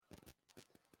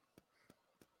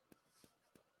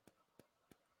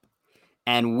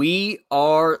And we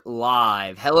are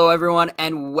live. Hello, everyone,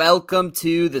 and welcome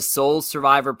to the Soul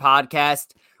Survivor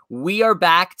podcast. We are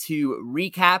back to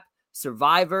recap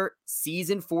Survivor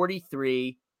Season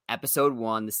 43, Episode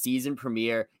 1, the season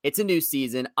premiere. It's a new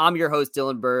season. I'm your host,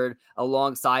 Dylan Bird,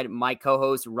 alongside my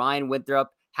co-host, Ryan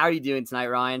Winthrop. How are you doing tonight,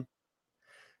 Ryan?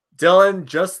 Dylan,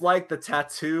 just like the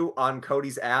tattoo on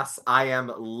Cody's ass, I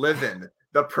am living.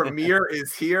 The premiere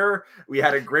is here. We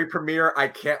had a great premiere. I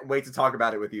can't wait to talk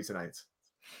about it with you tonight.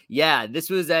 Yeah, this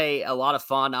was a lot of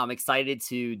fun. I'm excited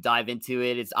to dive into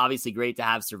it. It's obviously great to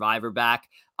have Survivor back.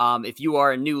 If you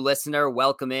are a new listener,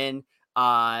 welcome in.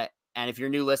 And if you're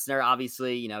a new listener,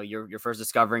 obviously, you're first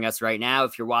discovering us right now.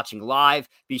 If you're watching live,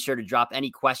 be sure to drop any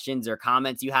questions or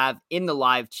comments you have in the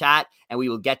live chat, and we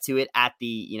will get to it at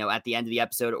the end of the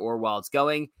episode or while it's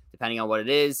going, depending on what it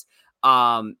is.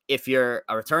 If you're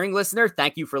a returning listener,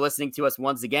 thank you for listening to us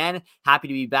once again. Happy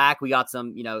to be back. We got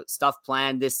some, stuff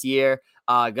planned this year.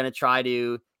 Gonna try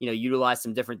to, utilize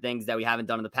some different things that we haven't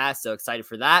done in the past. So excited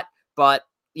for that. But,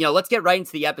 let's get right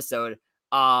into the episode.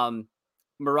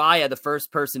 Mariah, the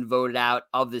first person voted out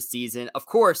of this season. Of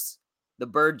course, the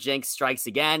Bird jinx strikes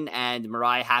again, and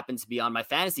Mariah happens to be on my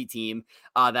fantasy team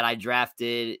that I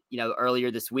drafted,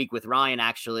 earlier this week with Ryan,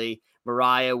 actually.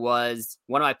 Mariah was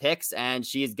one of my picks, and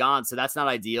she is gone, so that's not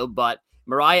ideal. But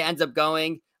Mariah ends up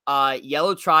going.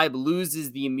 Yellow Tribe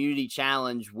loses the immunity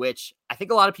challenge, which I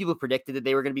think a lot of people predicted that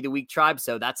they were going to be the weak tribe.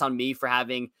 So that's on me for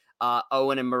having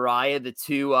Owen and Mariah, the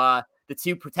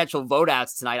two potential vote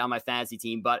outs tonight on my fantasy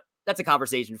team. But that's a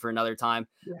conversation for another time.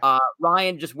 Yeah.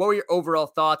 Ryan, just what were your overall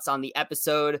thoughts on the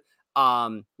episode?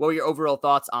 What were your overall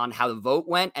thoughts on how the vote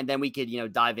went? And then we could,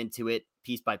 dive into it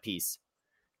piece by piece.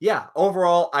 Yeah,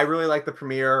 overall, I really liked the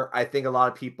premiere. I think a lot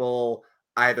of people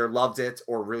either loved it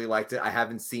or really liked it. I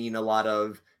haven't seen a lot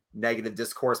of negative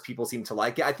discourse. People seem to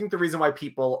like it. I think the reason why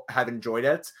people have enjoyed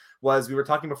it was we were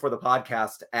talking before the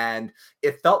podcast and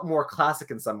it felt more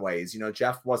classic in some ways.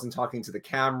 Jeff wasn't talking to the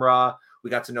camera. We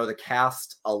got to know the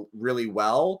cast really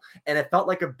well. And it felt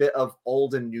like a bit of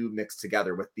old and new mixed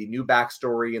together with the new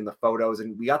backstory and the photos.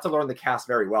 And we got to learn the cast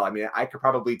very well. I mean, I could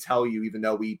probably tell you, even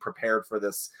though we prepared for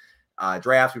this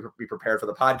draft, we prepared for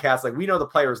the podcast, like we know the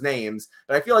players' names,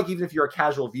 but I feel like even if you're a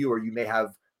casual viewer, you may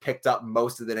have picked up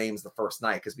most of the names the first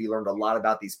night because we learned a lot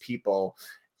about these people.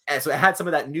 And so it had some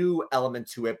of that new element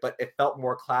to it, but it felt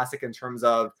more classic in terms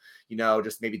of,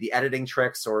 just maybe the editing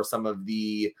tricks or some of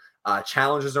the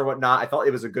challenges or whatnot. I felt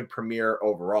it was a good premiere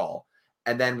overall.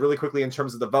 And then really quickly in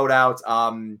terms of the vote out,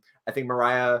 I think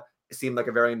Mariah seemed like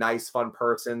a very nice, fun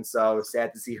person. So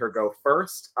sad to see her go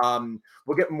first.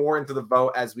 We'll get more into the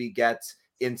vote as we get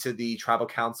into the tribal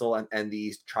council and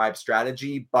the tribe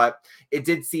strategy, but it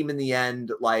did seem in the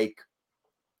end like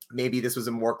maybe this was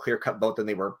a more clear-cut vote than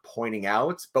they were pointing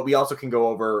out, but we also can go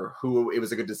over who it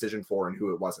was a good decision for and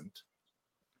who it wasn't.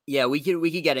 Yeah, we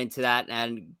could get into that.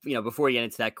 And, before we get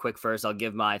into that, quick first, I'll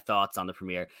give my thoughts on the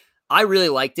premiere. I really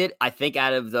liked it. I think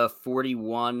out of the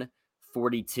 41,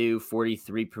 42,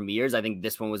 43 premieres, I think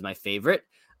this one was my favorite.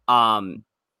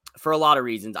 For a lot of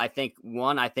reasons. I think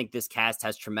this cast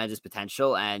has tremendous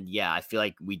potential. And yeah, I feel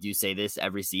like we do say this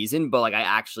every season, but like I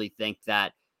actually think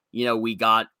that, we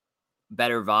got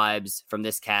better vibes from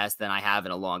this cast than I have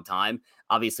in a long time.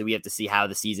 Obviously, we have to see how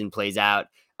the season plays out,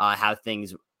 how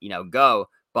things, go.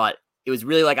 But it was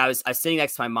really like I was sitting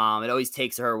next to my mom. It always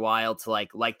takes her a while to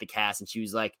like the cast. And she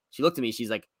looked at me, she's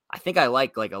like, I think I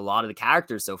like a lot of the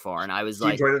characters so far. And I was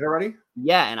like, enjoyed it already?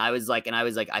 Yeah. And I was like,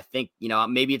 I think,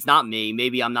 maybe it's not me.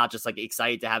 Maybe I'm not just like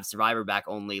excited to have Survivor back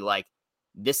only. Like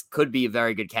this could be a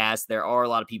very good cast. There are a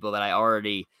lot of people that I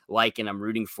already like and I'm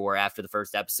rooting for after the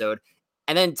first episode.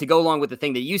 And then to go along with the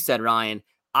thing that you said, Ryan,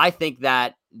 I think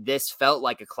that this felt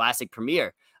like a classic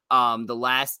premiere. The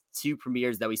last two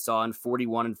premieres that we saw in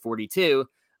 41 and 42,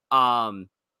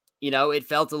 it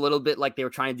felt a little bit like they were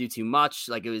trying to do too much.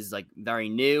 Like it was like very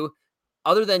new.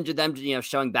 Other than them,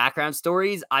 showing background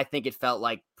stories, I think it felt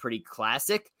like pretty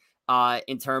classic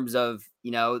in terms of,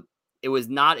 it was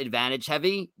not advantage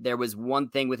heavy. There was one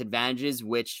thing with advantages,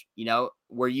 which,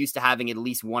 we're used to having at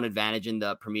least one advantage in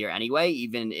the premiere anyway,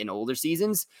 even in older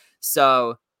seasons.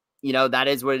 So, that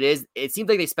is what it is. It seems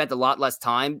like they spent a lot less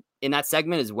time in that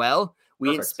segment as well.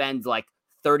 We didn't spend like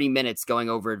 30 minutes going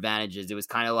over advantages. It was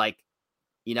kind of like,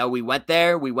 we went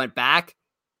there, we went back.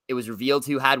 It was revealed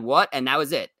who had what, and that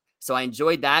was it. So I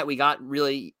enjoyed that. We got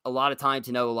really a lot of time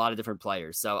to know a lot of different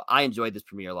players. So I enjoyed this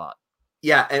premiere a lot.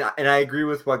 Yeah, and I agree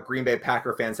with what Green Bay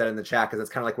Packer fan said in the chat, because it's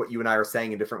kind of like what you and I are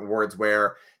saying in different words,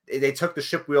 where they took the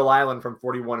Shipwheel Island from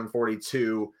 41 and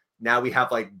 42. Now we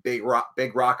have like Big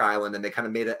Rock Island, and they kind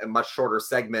of made it a much shorter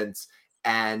segment,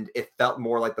 and it felt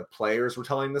more like the players were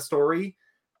telling the story.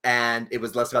 and it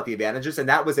was less about the advantages. And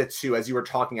that was it too. As you were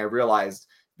talking, I realized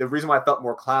the reason why I felt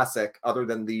more classic, other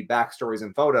than the backstories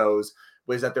and photos,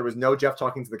 was that there was no Jeff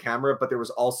talking to the camera, but there was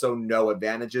also no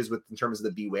advantages in terms of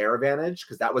the beware advantage,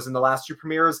 because that was in the last two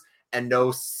premieres, and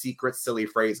no secret silly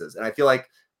phrases. And I feel like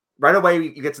right away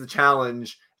you get to the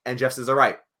challenge and Jeff says, all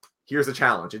right, here's the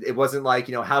challenge. It wasn't like,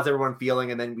 how's everyone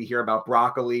feeling? And then we hear about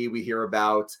broccoli, we hear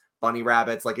about bunny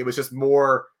rabbits. Like, it was just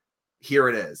more, here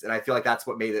it is. And I feel like that's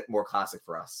what made it more classic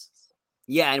for us.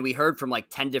 Yeah, and we heard from like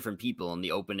 10 different people in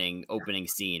the opening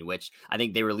scene, which I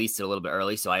think they released it a little bit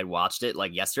early, so I had watched it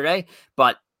like yesterday.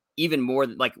 But even more,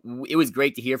 like, it was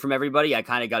great to hear from everybody. I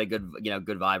kind of got a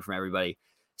good vibe from everybody,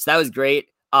 so that was great.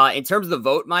 In terms of the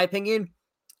vote, my opinion,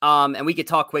 and we could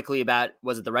talk quickly about,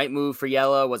 was it the right move for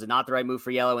Yellow? Was it not the right move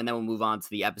for Yellow? And then we'll move on to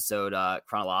the episode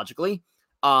chronologically.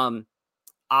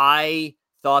 I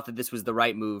thought that this was the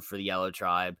right move for the Yellow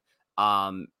Tribe.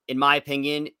 In my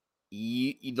opinion,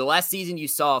 the last season you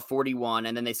saw 41,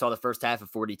 and then they saw the first half of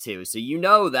 42. So you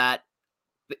know that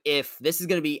if this is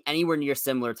going to be anywhere near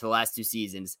similar to the last two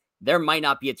seasons, there might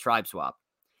not be a tribe swap.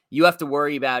 You have to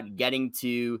worry about getting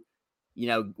to,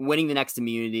 winning the next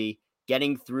immunity,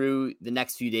 getting through the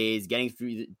next few days, getting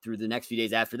through the next few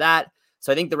days after that.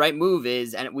 So I think the right move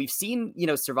is, and we've seen,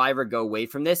 Survivor go away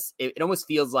from this. It almost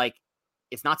feels like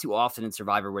it's not too often in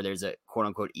Survivor where there's a quote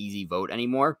unquote easy vote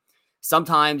anymore.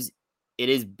 Sometimes it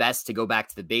is best to go back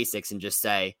to the basics and just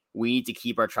say, we need to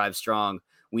keep our tribe strong.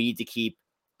 We need to keep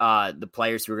the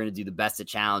players who are going to do the best at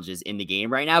challenges in the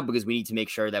game right now, because we need to make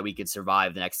sure that we could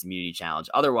survive the next immunity challenge.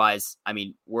 Otherwise, I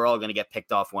mean, we're all going to get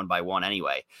picked off one by one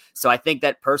anyway. So I think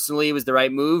that personally it was the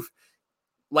right move.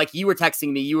 Like, you were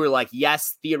texting me, you were like,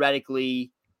 yes,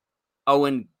 theoretically,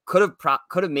 Owen could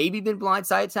have maybe been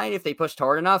blindsided tonight if they pushed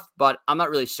hard enough, but I'm not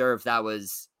really sure if that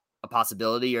was a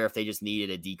possibility or if they just needed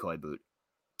a decoy boot.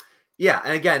 Yeah,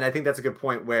 and again, I think that's a good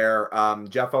point where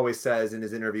Jeff always says in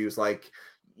his interviews, like,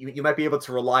 you might be able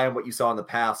to rely on what you saw in the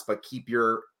past, but keep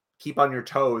on your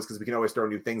toes, because we can always throw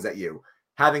new things at you.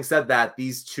 Having said that,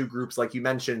 these two groups, like you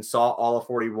mentioned, saw all of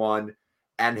 41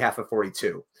 and half of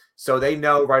 42. So they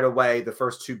know right away the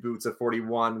first two boots of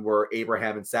 41 were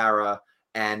Abraham and Sarah.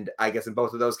 And I guess in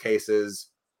both of those cases,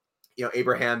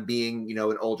 Abraham being,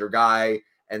 an older guy,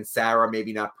 and Sarah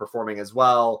maybe not performing as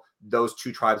well, those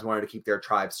two tribes wanted to keep their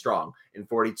tribe strong. In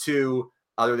 42,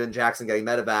 other than Jackson getting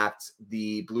medevaced,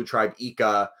 the blue tribe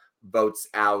Ika votes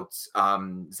out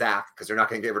Zach, because they're not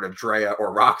going to get rid of Drea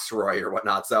or Roxroy or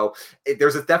whatnot. So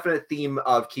there's a definite theme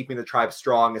of keeping the tribe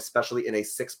strong, especially in a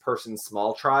 6-person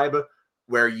small tribe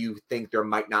where you think there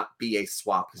might not be a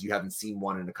swap because you haven't seen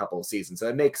one in a couple of seasons. So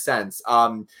it makes sense.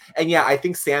 And yeah, I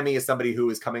think Sammy is somebody who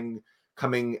is coming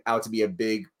out to be a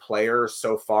big player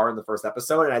so far in the first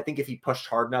episode. And I think if he pushed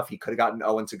hard enough, he could have gotten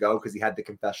Owen to go, because he had the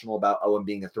confessional about Owen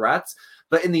being a threat.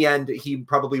 But in the end, he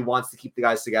probably wants to keep the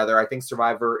guys together. I think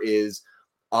Survivor is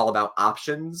all about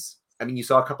options. I mean, you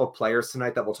saw a couple of players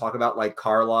tonight that we'll talk about, like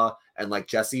Carla and like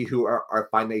Jesse, who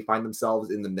they find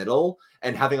themselves in the middle,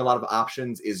 and having a lot of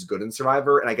options is good in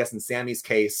Survivor. And I guess in Sammy's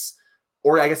case,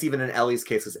 or I guess even in Ellie's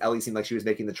case, because Ellie seemed like she was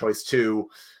making the choice too,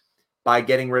 by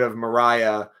getting rid of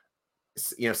Mariah,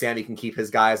 Sammy can keep his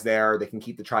guys there. They can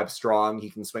keep the tribe strong. He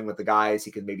can swing with the guys.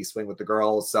 He can maybe swing with the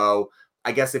girls. So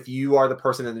I guess if you are the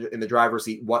person in the driver's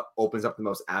seat, what opens up the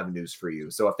most avenues for you?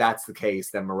 So if that's the case,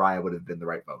 then Mariah would have been the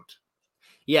right vote.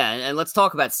 Yeah, and let's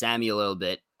talk about Sammy a little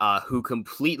bit, who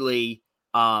completely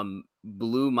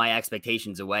blew my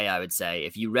expectations away, I would say.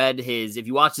 If you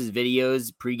watched his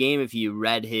videos pregame, if you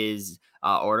read his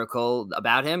article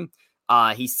about him,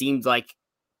 he seemed like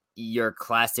your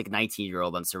classic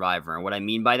 19-year-old on Survivor. And what I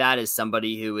mean by that is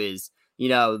somebody who is,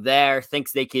 there,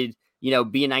 thinks they could,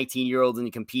 be a 19-year-old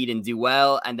and compete and do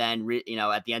well. And then,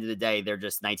 at the end of the day, they're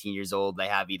just 19 years old. They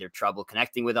have either trouble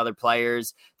connecting with other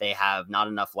players. They have not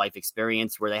enough life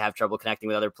experience where they have trouble connecting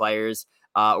with other players,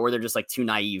 or they're just like too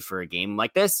naive for a game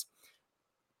like this.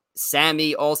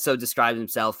 Sammy also describes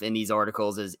himself in these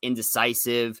articles as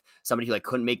indecisive, somebody who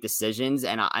couldn't make decisions.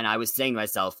 And I was saying to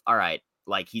myself, all right,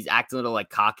 he's acting a little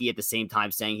cocky at the same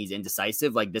time saying he's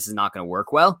indecisive. This is not going to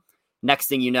work well. Next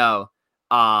thing you know,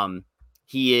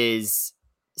 he is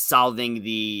solving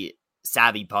the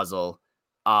Savvy puzzle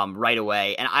right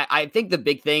away. And I think the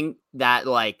big thing that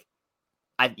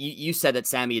you said that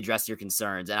Sammy addressed your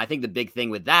concerns. And I think the big thing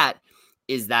with that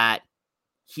is that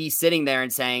he's sitting there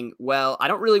and saying, well, I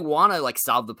don't really want to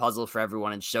solve the puzzle for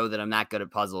everyone and show that I'm not good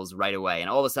at puzzles right away. And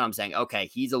all of a sudden I'm saying, okay,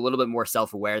 he's a little bit more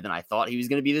self-aware than I thought he was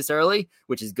going to be this early,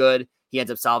 which is good. He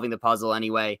ends up solving the puzzle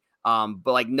anyway.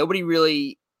 But nobody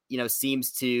really,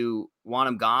 seems to want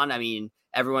him gone. I mean,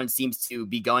 everyone seems to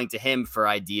be going to him for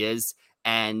ideas,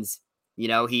 and,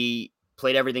 he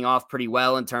played everything off pretty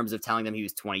well in terms of telling them he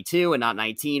was 22 and not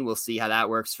 19. We'll see how that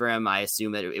works for him. I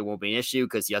assume that it won't be an issue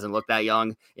because he doesn't look that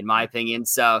young, in my opinion.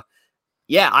 So,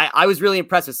 yeah, I was really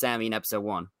impressed with Sammy in episode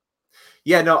 1.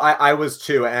 Yeah, no, I was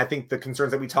too. And I think the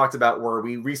concerns that we talked about were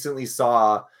we recently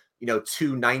saw,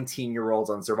 two 19-year-olds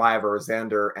on Survivor,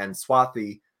 Xander and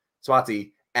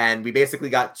Swati. And we basically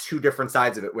got two different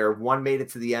sides of it, where one made it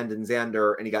to the end in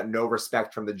Xander and he got no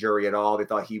respect from the jury at all. They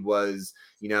thought he was,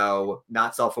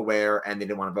 not self-aware, and they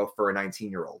didn't want to vote for a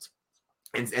 19-year-old.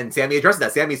 And Sammy addresses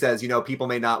that. Sammy says, people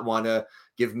may not want to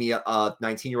give me a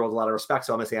 19-year-old a lot of respect,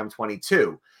 so I'm going to say I'm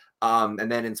 22.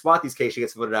 And then in Swati's case, she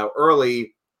gets voted out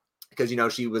early because,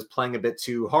 she was playing a bit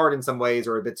too hard in some ways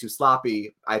or a bit too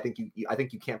sloppy. I think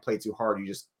you can't play too hard. You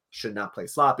just should not play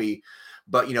sloppy.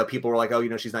 But, people were like,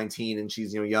 oh, she's 19 and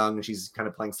she's, young and she's kind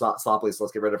of playing sloppily, so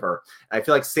let's get rid of her. And I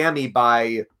feel like Sammy,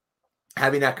 by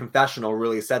having that confessional,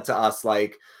 really said to us,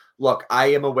 like, look, I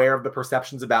am aware of the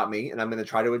perceptions about me and I'm going to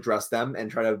try to address them and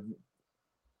try to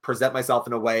present myself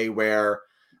in a way where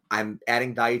I'm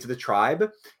adding value to the tribe.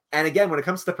 And again, when it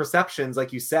comes to the perceptions,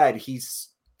 like you said, he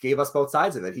gave us both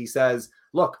sides of it. He says,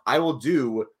 look, I will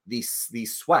do these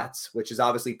sweats, which is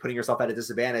obviously putting yourself at a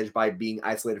disadvantage by being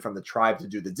isolated from the tribe to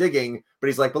do the digging. But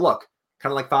he's like, but look,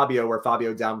 kind of like Fabio, where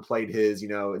Fabio downplayed his,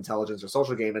 intelligence or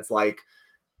social game. It's like,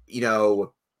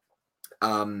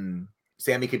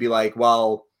 Sammy could be like,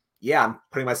 well, yeah, I'm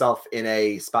putting myself in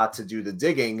a spot to do the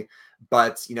digging,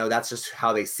 but that's just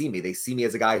how they see me. They see me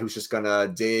as a guy who's just going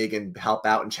to dig and help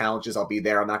out in challenges. I'll be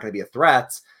there. I'm not going to be a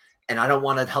threat. And I don't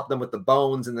want to help them with the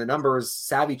bones and the numbers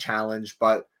savvy challenge,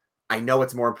 but I know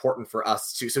it's more important for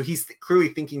us to. So he's clearly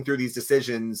thinking through these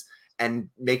decisions and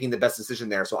making the best decision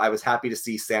there. So I was happy to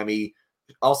see Sammy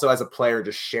also as a player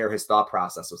just share his thought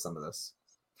process with some of this.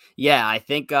 Yeah, I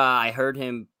think I heard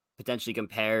him potentially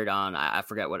compared on, I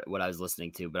forget what I was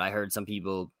listening to, but I heard some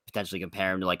people potentially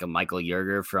compare him to like a Michael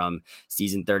Yerger from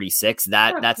season 36.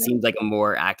 That seems like a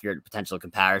more accurate potential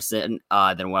comparison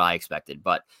than what I expected.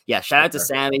 But yeah, shout out to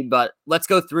Sammy. But let's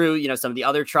go through, some of the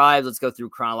other tribes. Let's go through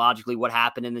chronologically what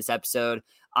happened in this episode.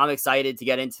 I'm excited to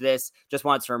get into this. Just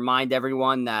wanted to remind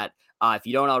everyone that if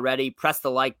you don't already, press the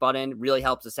like button. Really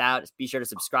helps us out. Be sure to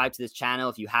subscribe to this channel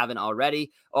if you haven't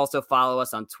already. Also follow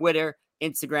us on Twitter,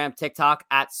 Instagram, TikTok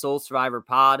at Soul Survivor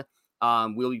Pod.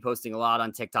 We'll be posting a lot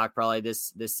on TikTok probably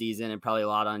this season and probably a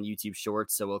lot on YouTube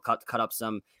Shorts. So we'll cut up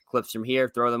some clips from here,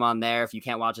 throw them on there if you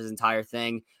can't watch this entire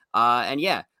thing.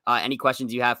 Any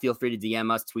questions you have, feel free to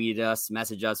DM us, tweet us,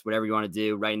 message us, whatever you want to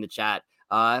do, write in the chat,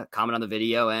 comment on the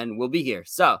video, and we'll be here.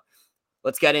 So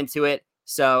let's get into it.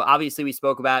 So obviously we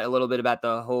spoke about a little bit about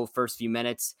the whole first few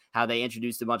minutes, how they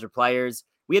introduced a bunch of players.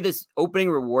 We had this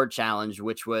opening reward challenge,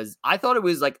 which was, I thought it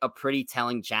was like a pretty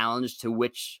telling challenge to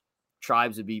which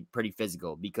tribes would be pretty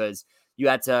physical, because you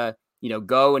had to,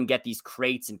 go and get these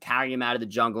crates and carry them out of the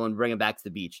jungle and bring them back to the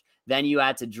beach. Then you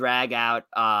had to drag out,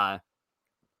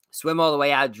 swim all the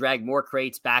way out, drag more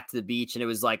crates back to the beach. And it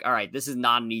was like, all right, this is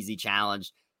not an easy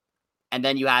challenge. And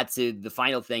then you had to, the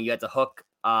final thing, you had to hook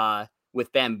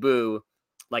with bamboo,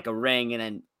 like a ring, and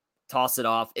then toss it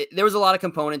off. There was a lot of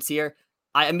components here.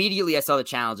 I saw the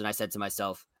challenge and I said to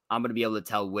myself, I'm going to be able to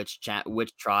tell which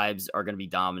tribes are going to be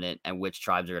dominant and which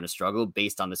tribes are going to struggle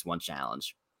based on this one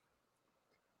challenge.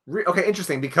 Okay,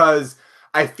 interesting, because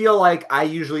I feel like I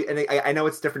usually, and I know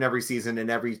it's different every season,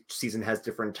 and every season has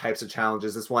different types of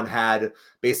challenges. This one had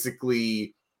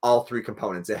basically all three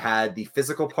components. It had the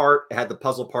physical part, it had the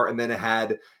puzzle part, and then it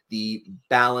had the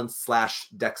balance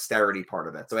 / dexterity part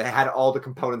of it. So it had all the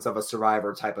components of a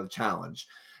Survivor type of challenge.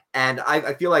 And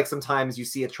I feel like sometimes you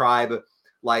see a tribe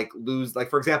like lose, like,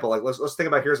 for example, like let's think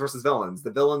about heroes versus villains.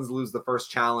 The villains lose the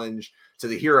first challenge to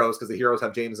the heroes because the heroes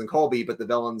have James and Colby, but the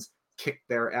villains kick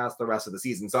their ass the rest of the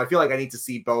season. So I feel like I need to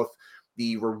see both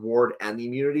the reward and the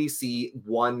immunity, see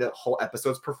one whole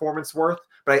episode's performance worth.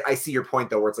 But I see your point,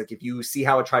 though, where it's like if you see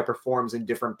how a tribe performs in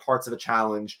different parts of a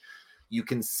challenge, you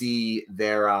can see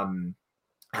their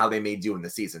how they may do in the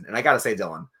season. And I gotta say,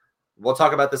 Dylan, we'll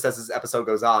talk about this as this episode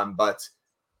goes on, but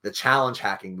the challenge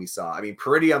hacking we saw, I mean,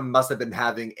 Peridium must have been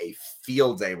having a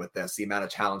field day with this, the amount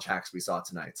of challenge hacks we saw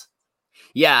tonight.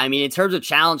 Yeah, I mean, in terms of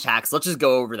challenge hacks, let's just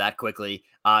go over that quickly.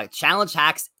 Challenge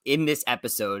hacks in this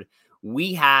episode,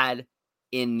 we had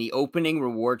in the opening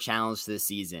reward challenge to the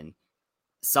season,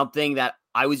 something that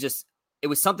it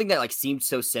was something that like seemed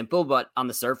so simple, but on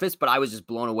the surface, but I was just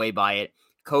blown away by it.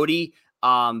 Cody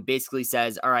basically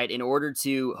says, all right, in order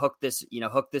to hook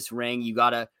this ring, you got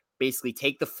to basically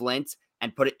take the flint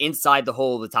and put it inside the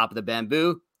hole of the top of the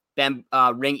bamboo.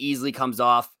 Ring easily comes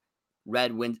off.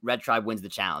 Red tribe wins the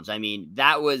challenge. I mean,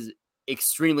 that was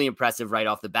extremely impressive right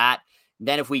off the bat.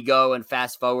 Then if we go and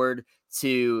fast forward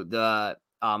to the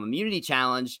immunity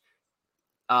challenge,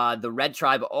 the Red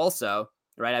Tribe also,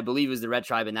 right? I believe it was the Red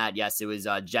Tribe in that. Yes, it was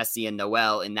Jesse and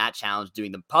Noel in that challenge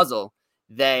doing the puzzle.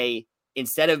 They,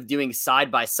 instead of doing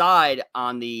side by side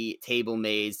on the table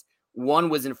maze, one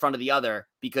was in front of the other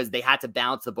because they had to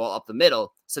bounce the ball up the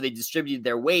middle. So they distributed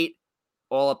their weight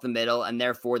all up the middle, and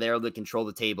therefore they're able to control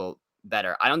the table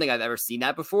better. I don't think I've ever seen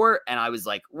that before. And I was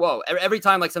like, whoa, every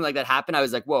time like something like that happened, I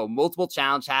was like, whoa, multiple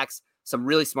challenge hacks, some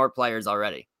really smart players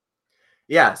already.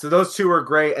 Yeah, so those two were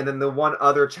great. And then the one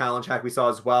other challenge hack we saw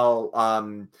as well. I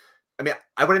mean,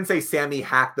 I wouldn't say Sammy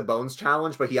hacked the bones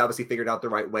challenge, but he obviously figured out the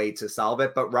right way to solve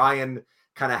it. But Ryan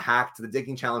kind of hacked the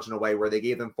digging challenge in a way where they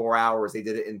gave them 4 hours. They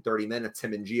did it in 30 minutes,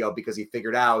 him and Gio, because he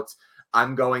figured out,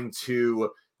 I'm going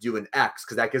to do an X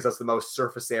because that gives us the most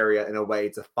surface area in a way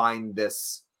to find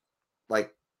this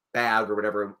like bag or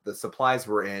whatever the supplies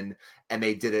were in. And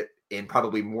they did it in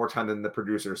probably more time than the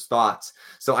producers thought.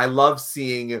 So I love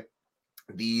seeing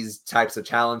these types of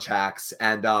challenge hacks,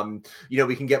 and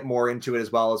we can get more into it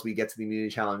as well as we get to the immunity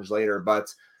challenge later.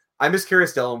 But I'm just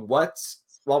curious, Dylan,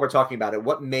 while we're talking about it,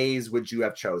 what maze would you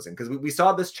have chosen? Because we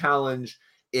saw this challenge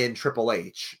in Triple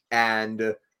H,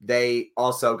 and they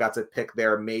also got to pick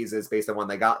their mazes based on when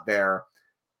they got there.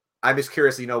 I'm just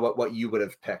curious to know what you would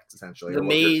have picked essentially.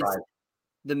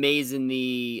 The maze in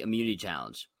the immunity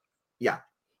challenge.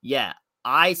 Yeah.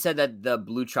 I said that the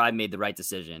Blue Tribe made the right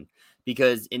decision.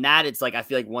 Because in that, it's like, I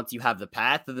feel like once you have the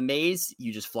path of the maze,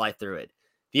 you just fly through it.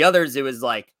 The others, it was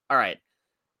like, all right,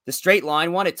 the straight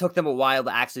line one, it took them a while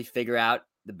to actually figure out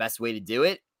the best way to do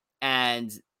it.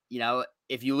 And,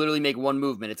 if you literally make one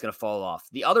movement, it's going to fall off.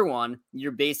 The other one,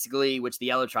 you're basically, which the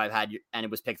Yellow Tribe had, and it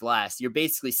was picked last, you're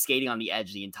basically skating on the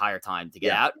edge the entire time to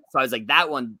get out. So I was like, that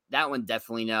one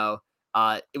definitely no.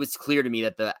 It was clear to me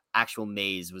that the actual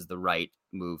maze was the right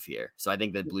move here. So I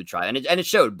think that Blue Tribe, and it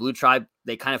showed Blue Tribe,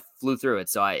 they kind of flew through it.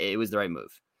 So it was the right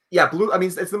move. Yeah, I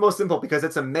mean, it's the most simple because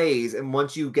it's a maze. And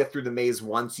once you get through the maze,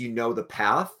 once you know the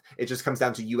path, it just comes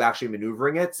down to you actually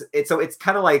maneuvering it. So it's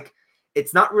kind of like,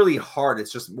 it's not really hard.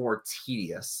 It's just more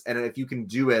tedious. And if you can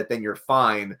do it, then you're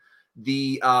fine.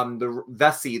 The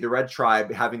Vessi, the Red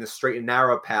Tribe, having the straight and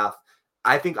narrow path,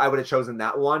 I think I would have chosen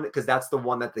that one because that's the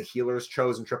one that the healers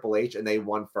chose in Triple H and they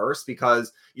won first,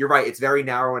 because you're right. It's very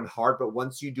narrow and hard, but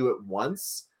once you do it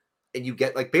once and you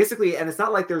get like basically, and it's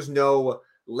not like there's no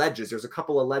ledges. There's a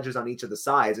couple of ledges on each of the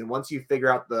sides. And once you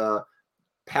figure out the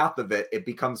path of it, it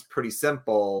becomes pretty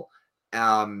simple.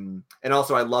 And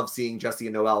also I love seeing Jesse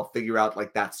and Noel figure out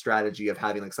like that strategy of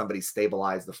having like somebody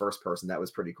stabilize the first person. That was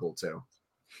pretty cool too.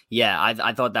 Yeah,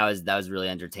 I thought that was really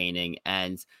entertaining.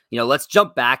 And, let's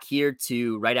jump back here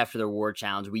to right after the war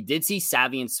challenge. We did see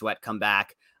Savvy and Sweat come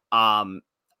back.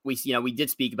 We did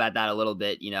speak about that a little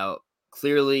bit.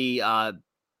 Clearly,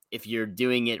 if you're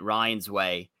doing it Ryan's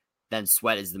way, then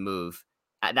Sweat is the move.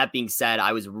 That being said,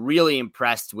 I was really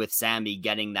impressed with Sammy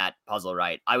getting that puzzle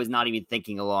right. I was not even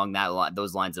thinking along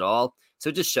those lines at all. So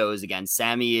it just shows, again,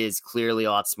 Sammy is clearly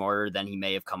a lot smarter than he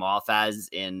may have come off as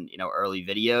in, early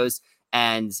videos.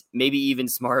 And maybe even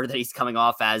smarter than he's coming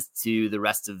off as to the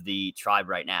rest of the tribe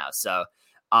right now. So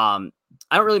I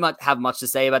don't really have much to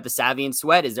say about the Savvy and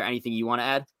Sweat. Is there anything you want to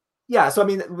add? Yeah, so I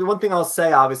mean, one thing I'll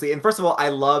say, obviously, and first of all, I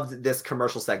loved this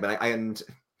commercial segment. And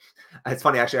it's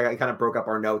funny, actually, I kind of broke up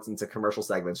our notes into commercial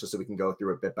segments just so we can go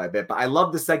through it bit by bit. But I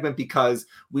love this segment because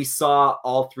we saw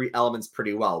all three elements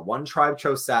pretty well. One tribe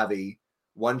chose Savvy,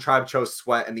 one tribe chose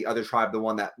Sweat, and the other tribe, the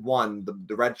one that won,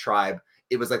 the Red Tribe,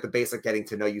 it was like the basic getting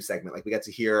to know you segment. Like we get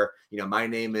to hear, my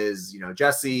name is,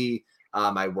 Jesse.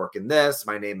 I work in this.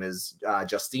 My name is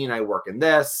Justine. I work in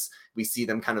this. We see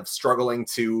them kind of struggling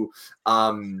to,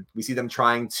 we see them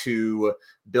trying to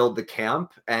build the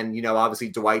camp. And, obviously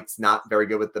Dwight's not very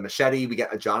good with the machete. We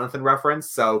get a Jonathan reference.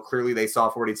 So clearly they saw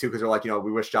 42 because they're like,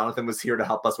 we wish Jonathan was here to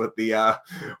help us with the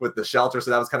shelter.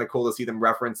 So that was kind of cool to see them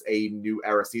reference a new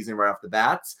era season right off the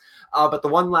bat. But the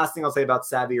one last thing I'll say about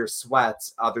Savvy or Sweat,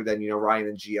 other than, Ryan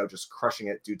and Gio just crushing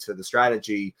it due to the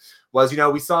strategy, was,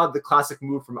 we saw the classic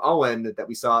move from Owen that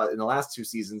we saw in the last two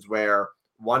seasons where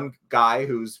one guy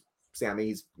who's Sammy,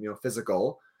 he's,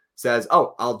 physical, says,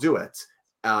 oh, I'll do it.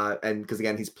 And because,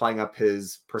 again, he's playing up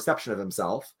his perception of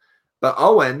himself. But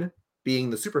Owen, being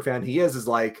the super fan he is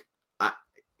like,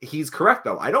 he's correct,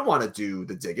 though. I don't want to do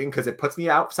the digging because it puts me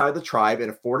outside of the tribe in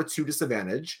a 4-2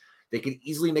 disadvantage. They could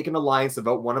easily make an alliance to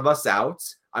vote one of us out.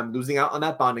 I'm losing out on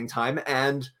that bonding time,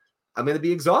 and I'm going to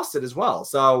be exhausted as well.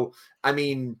 So, I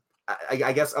mean,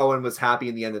 I guess Owen was happy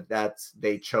in the end that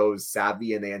they chose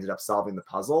Savvy and they ended up solving the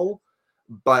puzzle.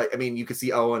 But I mean, you could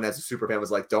see Owen as a super fan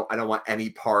was like, I don't want any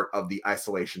part of the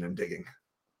isolation and digging.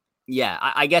 Yeah,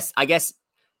 I guess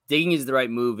digging is the right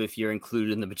move if you're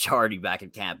included in the majority back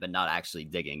at camp and not actually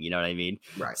digging. You know what I mean?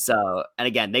 Right. So, and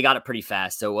again, they got it pretty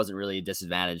fast, so it wasn't really a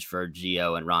disadvantage for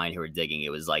Gio and Ryan who were digging.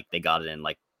 It was like they got it in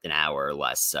like an hour or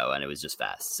less. So, and it was just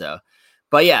fast. So,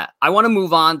 but yeah, I want to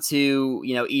move on to,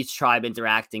 each tribe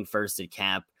interacting first at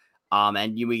camp.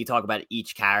 And we can talk about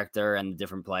each character and the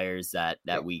different players that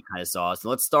we kind of saw. So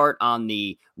let's start on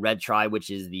the red tribe, which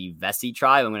is the Vessi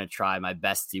tribe. I'm going to try my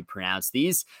best to pronounce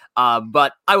these,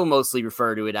 but I will mostly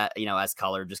refer to it as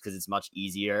color, just because it's much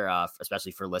easier,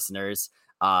 especially for listeners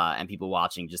and people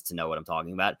watching, just to know what I'm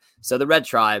talking about. So the red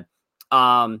tribe,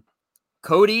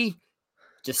 Cody,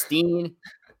 Justine,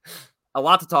 a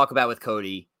lot to talk about with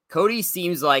Cody. Cody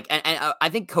seems like, and I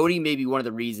think Cody may be one of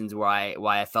the reasons why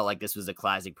I felt like this was a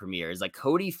classic premiere, is like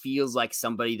Cody feels like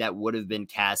somebody that would have been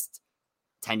cast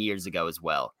 10 years ago as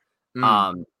well.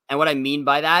 And what I mean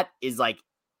by that is like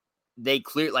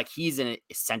he's an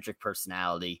eccentric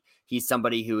personality. He's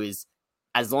somebody who is,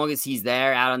 as long as he's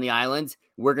there out on the island,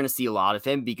 we're going to see a lot of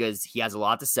him because he has a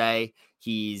lot to say.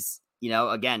 He's,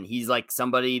 again, he's like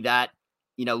somebody that,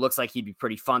 looks like he'd be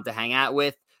pretty fun to hang out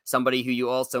with. Somebody who you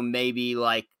also maybe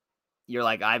like, you're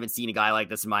like, I haven't seen a guy like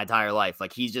this in my entire life.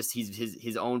 Like he's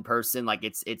his own person. Like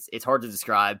it's hard to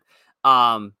describe.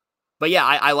 But yeah,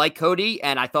 I like Cody,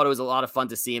 and I thought it was a lot of fun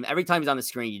to see him. Every time he's on the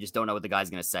screen, you just don't know what the guy's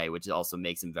going to say, which also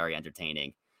makes him very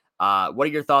entertaining. What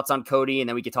are your thoughts on Cody? And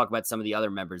then we could talk about some of the other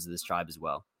members of this tribe as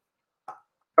well.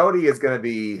 Cody is going to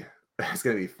be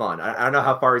fun. I don't know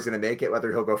how far he's going to make it,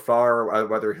 whether he'll go far or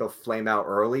whether he'll flame out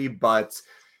early. But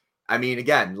I mean,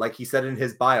 again, like he said in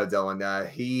his bio, Dylan,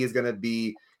 he is going to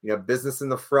be, business in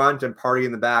the front and party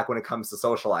in the back when it comes to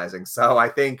socializing. So I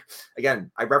think,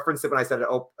 again, I referenced it when I said it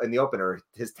in the opener,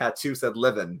 his tattoo said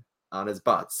 "livin" on his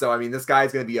butt. So, I mean, this guy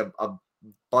is going to be a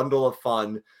bundle of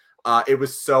fun. It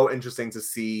was so interesting to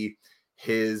see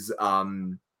his,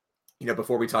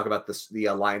 before we talk about the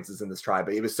alliances in this tribe,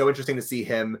 but it was so interesting to see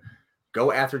him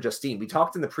go after Justine. We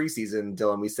talked in the preseason,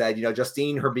 Dylan. We said,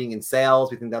 Justine, her being in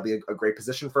sales, we think that'll be a great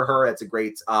position for her. It's a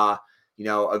great, a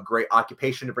great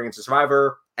occupation to bring into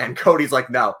Survivor. And Cody's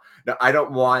like, no, I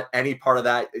don't want any part of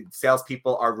that.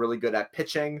 Salespeople are really good at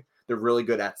pitching. They're really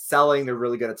good at selling. They're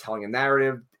really good at telling a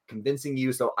narrative, convincing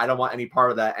you. So I don't want any part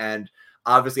of that. And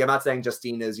obviously, I'm not saying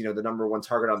Justine is, the number one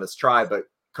target on this tribe, but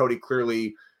Cody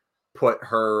clearly put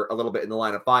her a little bit in the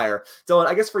line of fire. Dylan,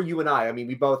 I guess for you and I mean,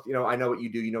 we both, I know what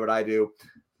you do, you know what I do.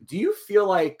 Do you feel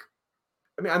like,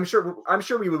 I mean, I'm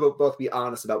sure we would both be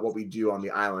honest about what we do on the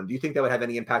island. Do you think that would have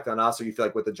any impact on us? Or you feel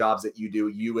like with the jobs that you do,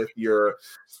 you with your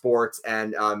sports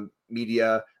and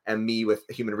media and me with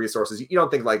human resources, you don't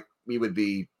think like we would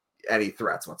be any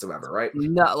threats whatsoever, right?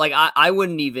 No, like I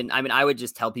wouldn't even, I would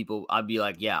just tell people, I'd be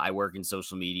like, yeah, I work in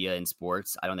social media and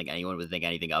sports. I don't think anyone would think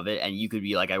anything of it. And you could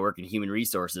be like, I work in human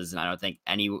resources. And I don't think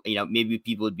maybe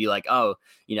people would be like, oh,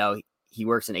 he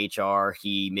works in HR.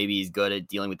 Maybe he's good at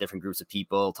dealing with different groups of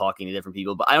people, talking to different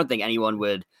people, but I don't think anyone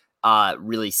would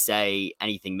really say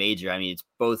anything major. I mean, it's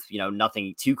both,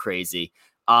 nothing too crazy.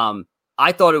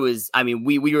 I thought it was, I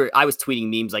was tweeting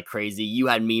memes like crazy. You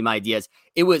had meme ideas.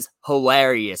 It was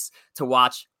hilarious to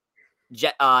watch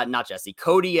not Jesse,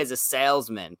 Cody as a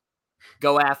salesman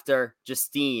go after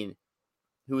Justine,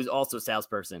 who is also a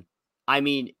salesperson. I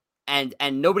mean, and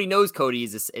nobody knows Cody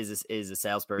is a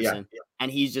salesperson. Yeah.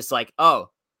 And he's just like, oh,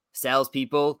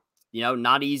 salespeople,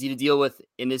 not easy to deal with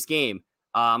in this game.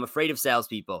 I'm afraid of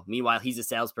salespeople. Meanwhile, he's a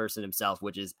salesperson himself,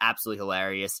 which is absolutely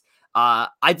hilarious.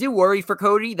 I do worry for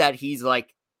Cody that he's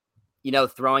like,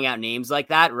 throwing out names like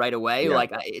that right away. Yeah.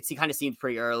 Like it kind of seems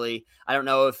pretty early. I don't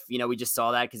know if, we just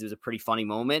saw that because it was a pretty funny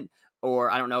moment, or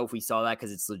I don't know if we saw that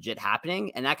because it's legit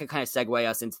happening. And that could kind of segue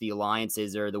us into the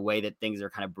alliances or the way that things are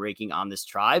kind of breaking on this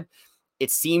tribe.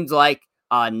 It seems like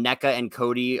NECA and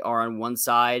Cody are on one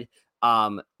side.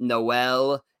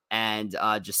 Noelle and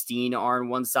Justine are on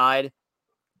one side.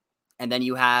 And then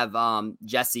you have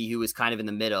Jesse, who is kind of in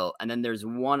the middle. And then there's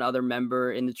one other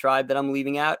member in the tribe that I'm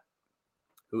leaving out.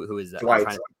 Who is that?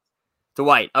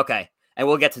 Dwight. Okay. And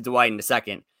we'll get to Dwight in a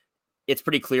second. It's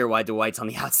pretty clear why Dwight's on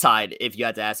the outside, if you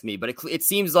had to ask me. But it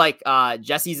seems like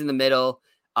Jesse's in the middle.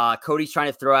 Cody's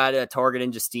trying to throw out a target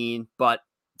in Justine. But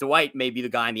Dwight may be the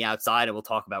guy on the outside, and we'll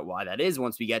talk about why that is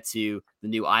once we get to the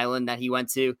new island that he went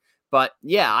to. But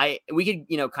yeah, we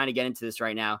could, kind of get into this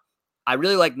right now. I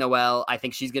really like Noelle. I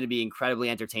think she's going to be incredibly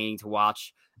entertaining to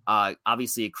watch.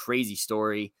 Obviously, a crazy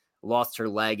story. Lost her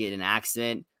leg in an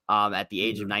accident at the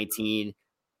age of 19.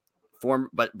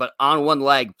 But on one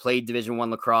leg, played Division I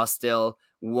lacrosse still.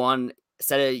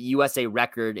 Set a USA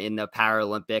record in the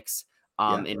Paralympics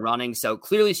in running. So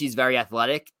clearly, she's very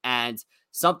athletic. And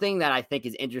something that I think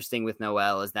is interesting with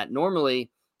Noelle is that normally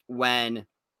when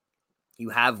you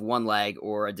have one leg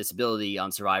or a disability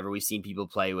on Survivor. We've seen people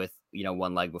play with,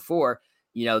 one leg before.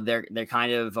 They're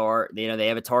kind of they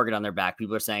have a target on their back.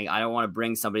 People are saying, I don't want to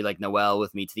bring somebody like Noelle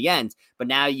with me to the end. But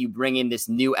now you bring in this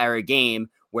new era game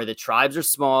where the tribes are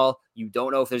small. You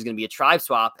don't know if there's going to be a tribe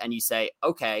swap. And you say,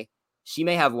 okay, she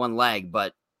may have one leg,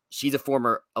 but she's a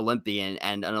former Olympian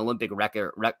and an Olympic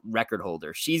record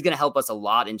holder. She's going to help us a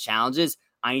lot in challenges.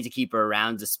 I need to keep her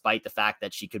around despite the fact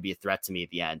that she could be a threat to me at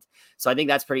the end. So I think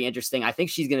that's pretty interesting. I think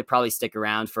she's going to probably stick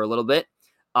around for a little bit.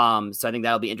 So I think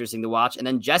that'll be interesting to watch. And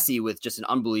then Jesse with just an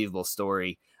unbelievable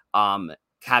story,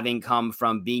 having come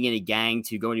from being in a gang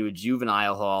to going to a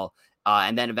juvenile hall,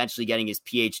 and then eventually getting his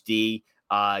PhD,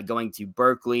 going to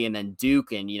Berkeley and then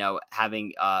Duke, and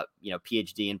having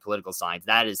PhD in political science.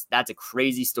 That's a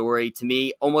crazy story to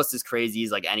me, almost as crazy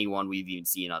as like anyone we've even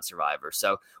seen on Survivor.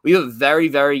 So we have a very,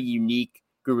 very unique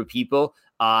group of people.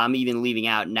 I'm even leaving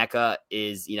out Nneka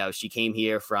is, she came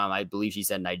here from, I believe she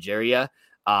said Nigeria.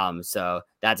 So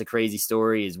that's a crazy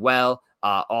story as well.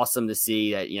 Awesome to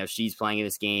see that, she's playing in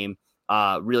this game.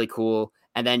 Really cool.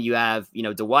 And then you have,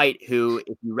 Dwight, who,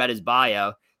 if you read his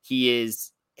bio,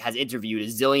 has interviewed a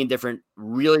zillion different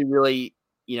really, really,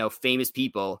 famous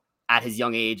people at his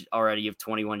young age already of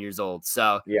 21 years old.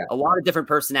 So yeah, a lot of different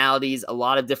personalities, a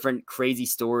lot of different crazy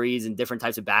stories and different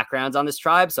types of backgrounds on this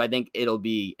tribe. So I think it'll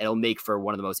make for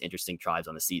one of the most interesting tribes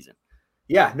on the season.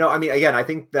 Yeah, no, I mean, again, I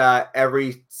think that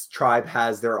every tribe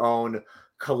has their own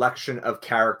collection of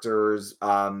characters,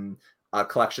 a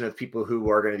collection of people who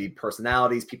are going to be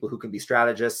personalities, people who can be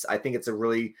strategists. I think it's a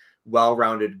really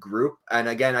well-rounded group. And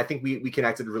again, I think we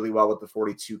connected really well with the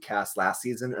 42 cast last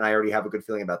season, and I already have a good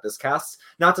feeling about this cast.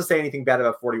 Not to say anything bad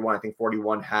about 41. I think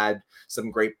 41 had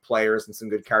some great players and some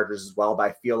good characters as well,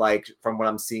 but I feel like from what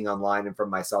I'm seeing online and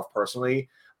from myself personally,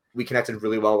 we connected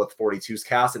really well with 42's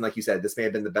cast. And like you said, this may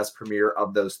have been the best premiere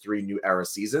of those 3 new era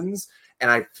seasons.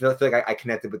 And I feel like I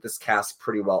connected with this cast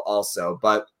pretty well also.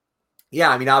 But yeah,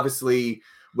 I mean, obviously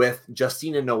with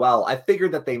Justine and Noelle, I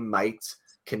figured that they might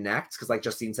connect because like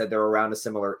Justine said, they're around a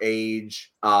similar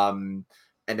age. And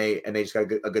they just got a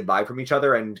good vibe from each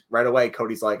other. And right away,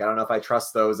 Cody's like, I don't know if I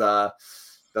trust those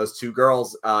 2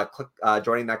 girls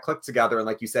joining that clique together. And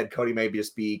like you said, Cody may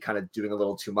just be kind of doing a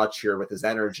little too much here with his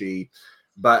energy.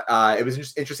 But it was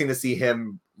just interesting to see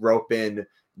him rope in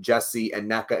Jesse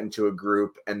and Nneka into a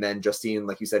group. And then Justine,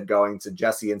 like you said, going to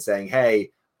Jesse and saying,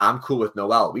 hey, I'm cool with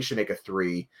Noelle. We should make a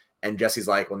 3. And Jesse's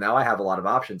like, well, now I have a lot of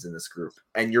options in this group.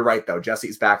 And you're right, though.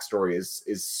 Jesse's backstory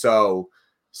is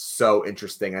so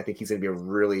interesting. I think he's going to be a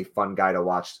really fun guy to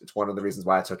watch. It's one of the reasons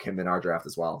why I took him in our draft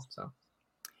as well. So,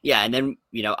 yeah. And then,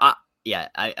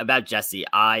 about Jesse,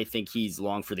 I think he's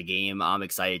long for the game. I'm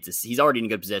excited to see. He's already in a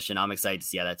good position. I'm excited to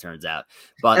see how that turns out.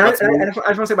 But I just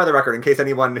want to say by the record, in case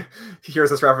anyone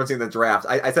hears us referencing the draft,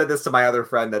 I said this to my other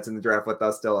friend that's in the draft with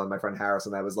us still, and my friend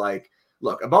Harrison. I was like,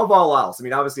 look, above all else, I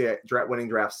mean, obviously winning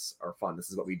drafts are fun. This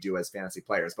is what we do as fantasy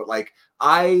players. But like,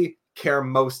 I care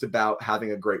most about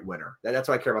having a great winner. That's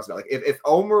what I care most about. Like, if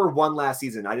Omer won last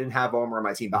season, I didn't have Omer on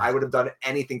my team, but I would have done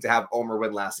anything to have Omer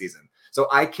win last season. So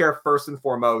I care first and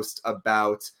foremost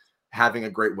about having a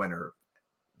great winner.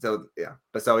 So yeah,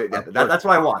 but that's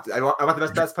what I want. I want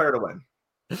the best player to win.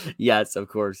 Yes, of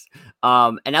course.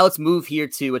 And now let's move here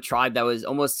to a tribe that was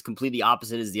almost completely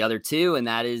opposite as the other 2, and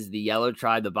that is the yellow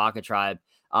tribe, the Baka tribe.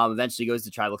 Eventually goes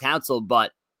to tribal council,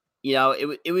 but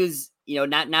it was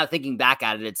now thinking back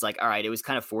at it, it's like, all right, it was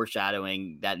kind of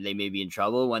foreshadowing that they may be in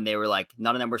trouble when they were like,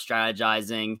 none of them were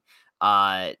strategizing.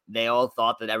 They all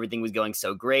thought that everything was going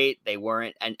so great. They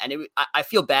weren't. And I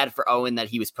feel bad for Owen that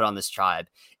he was put on this tribe.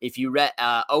 If you read,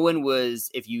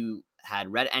 if you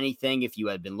had read anything, if you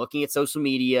had been looking at social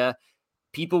media,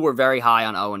 people were very high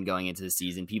on Owen going into the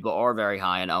season. People are very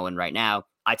high on Owen right now.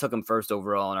 I took him first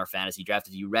overall in our fantasy draft.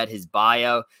 If you read his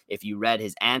bio, if you read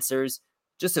his answers,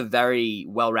 just a very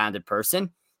well-rounded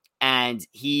person. And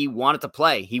he wanted to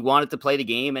play. He wanted to play the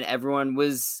game, and everyone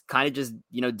was kind of just,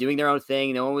 doing their own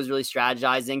thing. No one was really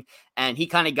strategizing. And he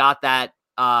kind of got that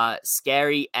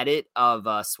scary edit of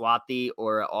Swati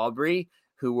or Aubrey,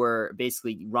 who were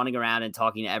basically running around and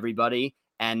talking to everybody.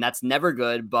 And that's never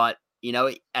good. But,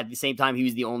 at the same time, he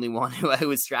was the only one who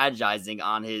was strategizing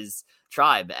on his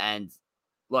tribe. And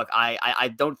look,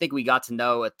 I don't think we got to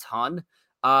know a ton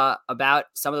about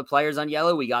some of the players on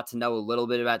yellow. We got to know a little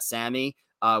bit about Sammy,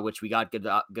 which we got good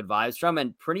vibes from.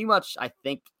 And pretty much, I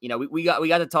think, we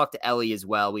got to talk to Ellie as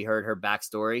well. We heard her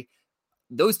backstory.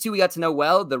 Those 2 we got to know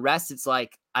well. The rest, it's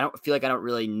like, I don't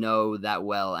really know that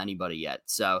well anybody yet.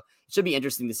 So it should be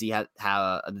interesting to see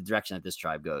how the direction that this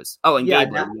tribe goes. Oh, and yeah,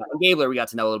 Gabler we got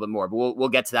to know a little bit more, but we'll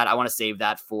get to that. I want to save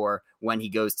that for when he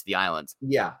goes to the island.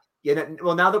 Yeah. Yeah,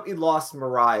 well, now that we lost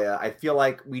Mariah, I feel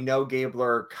like we know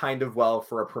Gabler kind of well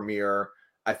for a premiere.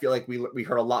 I feel like we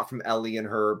heard a lot from Ellie and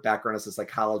her background as a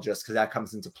psychologist, because that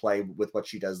comes into play with what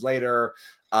she does later.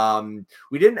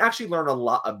 We didn't actually learn a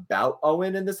lot about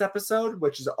Owen in this episode,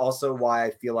 which is also why I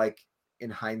feel like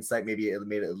in hindsight, maybe it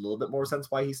made it a little bit more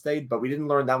sense why he stayed, but we didn't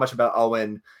learn that much about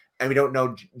Owen, and we don't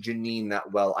know Janine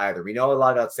that well either. We know a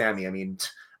lot about Sammy. I mean,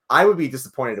 I would be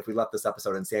disappointed if we left this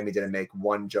episode and Sammy didn't make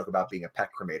one joke about being a pet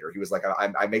cremator. He was like,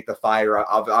 I make the fire.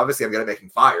 Obviously, I'm good at making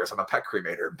fires. I'm a pet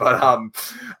cremator.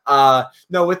 But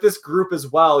no, with this group as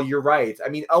well, you're right. I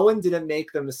mean, Owen didn't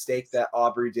make the mistake that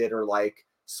Aubrey did or like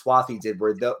Swathi did,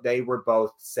 where they were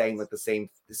both saying like the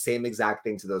same exact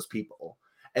thing to those people.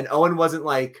 And Owen wasn't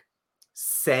like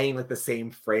saying like the same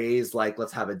phrase, like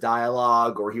let's have a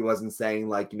dialogue, or he wasn't saying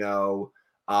like,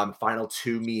 final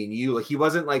two, me and you. Like he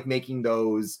wasn't like making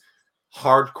those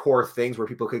hardcore things where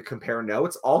people could compare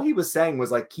notes. All he was saying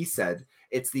was, like he said,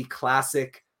 it's the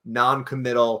classic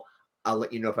non-committal, I'll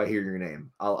let you know if I hear your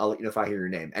name. I'll let you know if I hear your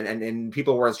name. And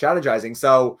people weren't strategizing.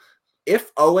 So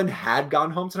if Owen had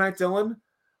gone home tonight, Dylan,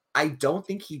 I don't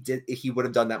think he would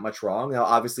have done that much wrong. Now,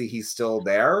 obviously he's still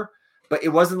there, but it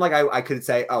wasn't like I could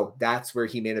say, oh, that's where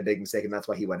he made a big mistake and that's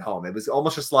why he went home. It was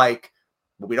almost just like,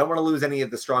 we don't want to lose any of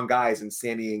the strong guys in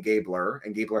Sammy and Gabler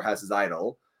has his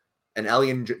idol. And Ellie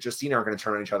and Justina aren't going to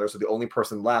turn on each other. So the only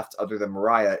person left other than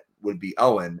Mariah would be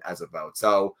Owen as a vote.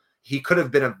 So he could have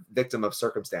been a victim of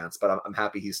circumstance, but I'm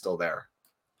happy he's still there.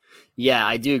 Yeah,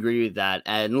 I do agree with that.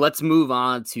 And let's move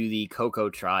on to the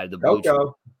Coco tribe, the Blue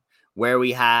Tribe, where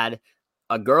we had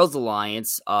a girls'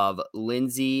 alliance of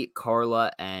Lindsay,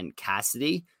 Carla, and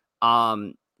Cassidy.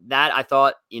 That I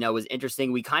thought, was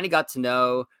interesting. We kind of got to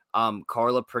know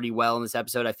Carla pretty well in this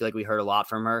episode. I feel like we heard a lot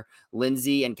from her.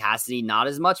 Lindsay and Cassidy, not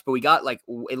as much, but we got like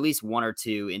at least one or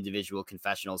two individual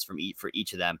confessionals for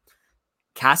each of them.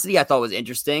 Cassidy, I thought was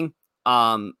interesting.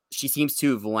 She seems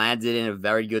to have landed in a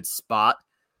very good spot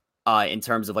in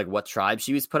terms of like what tribe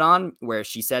she was put on, where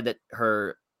she said that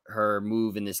her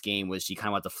move in this game was she kind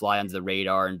of wanted to fly under the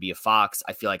radar and be a fox.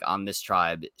 I feel like on this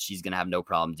tribe, she's going to have no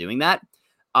problem doing that.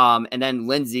 And then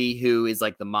Lindsay, who is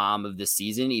like the mom of this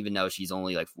season, even though she's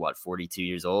only like 42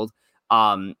 years old.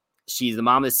 She's the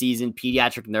mom of the season,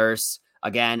 pediatric nurse.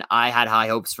 Again, I had high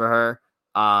hopes for her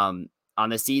on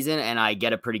this season, and I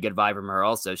get a pretty good vibe from her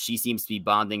also. She seems to be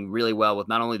bonding really well with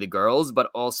not only the girls, but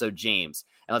also James.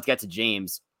 And let's get to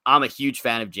James. I'm a huge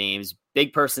fan of James.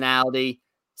 Big personality.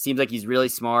 Seems like he's really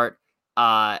smart.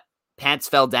 Pants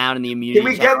fell down in the immunity.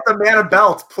 Can we get the man a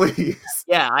belt, please?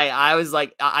 Yeah, I was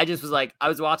like, I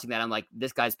was watching that. I'm like,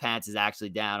 this guy's pants is actually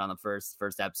down on the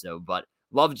first episode. But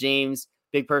love James,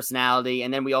 big personality.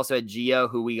 And then we also had Gio,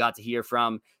 who we got to hear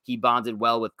from. He bonded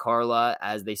well with Carla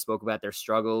as they spoke about their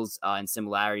struggles and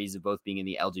similarities of both being in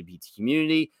the LGBT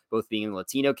community, both being in the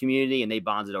Latino community, and they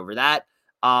bonded over that.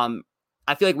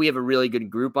 I feel like we have a really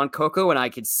good group on Coco, and I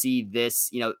could see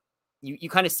this, you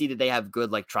kind of see that they have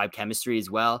good like tribe chemistry as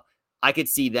well. I could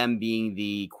see them being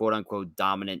the quote unquote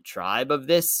dominant tribe of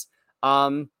this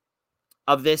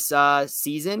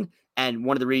season. And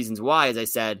one of the reasons why, as I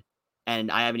said,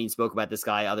 and I haven't even spoke about this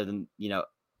guy other than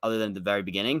the very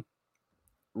beginning,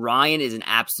 Ryan is an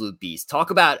absolute beast. Talk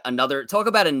about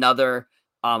another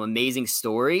amazing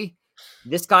story.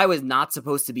 This guy was not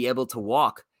supposed to be able to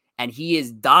walk, and he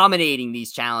is dominating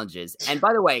these challenges. And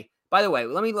by the way,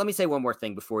 let me say one more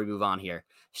thing before we move on here.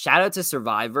 Shout out to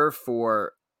Survivor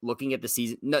for looking at the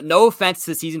season. No offense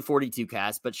to the season 42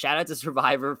 cast, but shout out to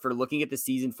Survivor for looking at the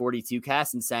season 42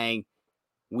 cast and saying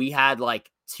we had like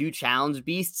 2 challenge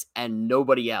beasts and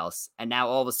nobody else. And now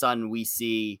all of a sudden we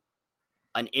see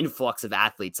an influx of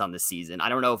athletes on this season. I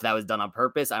don't know if that was done on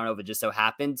purpose. I don't know if it just so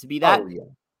happened to be that. Oh, yeah.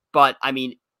 But I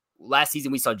mean, last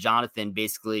season we saw Jonathan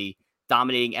basically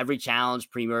dominating every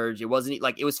challenge pre-merge. It wasn't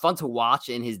like, it was fun to watch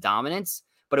in his dominance,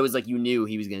 but it was like you knew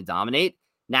he was going to dominate.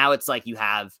 Now it's like you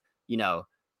have,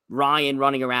 Ryan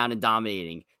running around and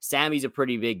dominating. Sammy's a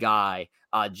pretty big guy.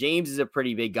 James is a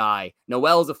pretty big guy.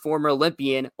 Noelle is a former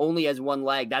Olympian, only has one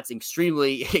leg. That's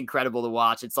extremely incredible to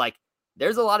watch. It's like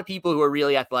there's a lot of people who are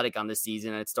really athletic on this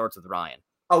season, and it starts with Ryan.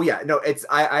 Oh yeah, no, it's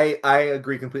I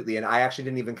agree completely, and I actually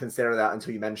didn't even consider that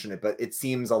until you mentioned it. But it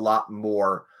seems a lot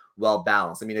more well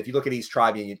balanced. I mean, if you look at each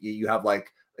tribe, you have like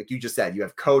you just said, you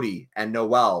have Cody and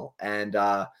Noelle and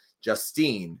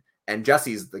Justine. And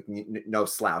Jesse's like no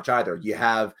slouch either. You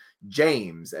have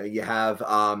James, you have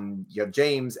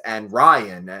James and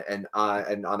Ryan, and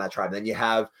on that tribe. Then you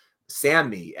have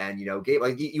Sammy, and Gabe.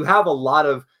 Like you have a lot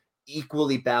of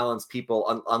equally balanced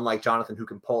people, unlike Jonathan, who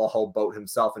can pull a whole boat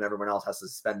himself, and everyone else has to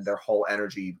spend their whole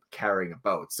energy carrying a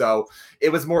boat. So it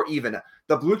was more even.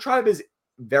 The Blue Tribe is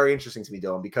very interesting to me,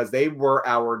 Dylan, because they were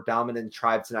our dominant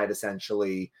tribe tonight,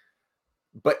 essentially.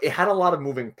 But it had a lot of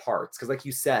moving parts because, like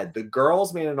you said, the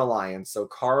girls made an alliance. So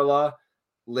Carla,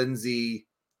 Lindsay,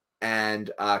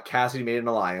 and Cassidy made an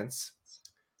alliance.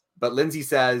 But Lindsay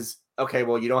says, okay,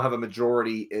 well, you don't have a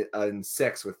majority in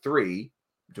 6 with 3,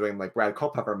 doing like Brad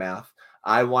Culpepper math.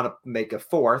 I want to make a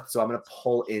 4th, so I'm going to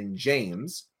pull in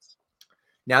James.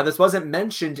 Now, this wasn't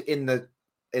mentioned in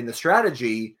the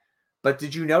strategy, but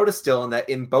did you notice, Dylan, that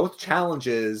in both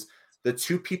challenges, the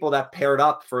 2 people that paired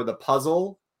up for the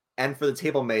puzzle and for the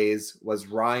table maze was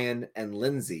Ryan and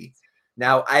Lindsay.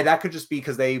 Now, that could just be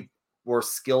because they were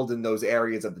skilled in those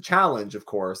areas of the challenge, of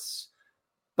course.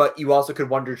 But you also could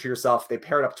wonder to yourself, they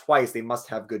paired up twice. They must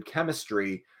have good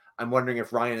chemistry. I'm wondering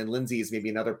if Ryan and Lindsay is maybe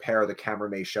another pair the camera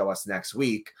may show us next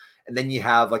week. And then you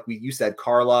have, like you said,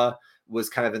 Carla was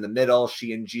kind of in the middle.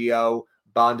 She and Gio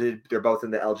bonded. They're both in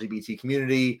the LGBT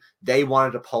community. They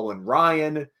wanted to pull in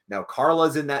Ryan. Now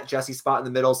Carla's in that Jesse spot in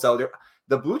the middle. So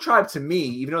the Blue Tribe, to me,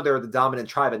 even though they're the dominant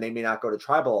tribe and they may not go to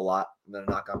tribal a lot, I'm going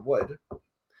to knock on wood,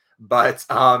 but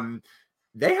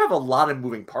they have a lot of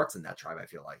moving parts in that tribe, I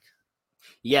feel like.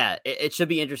 Yeah, it should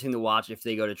be interesting to watch if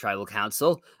they go to tribal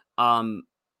council.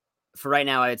 For right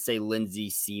now, I'd say Lindsay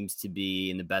seems to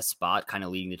be in the best spot, kind of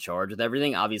leading the charge with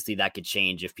everything. Obviously, that could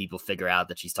change if people figure out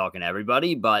that she's talking to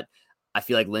everybody. But I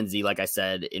feel like Lindsay, like I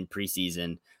said in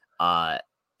preseason,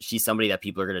 she's somebody that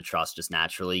people are going to trust just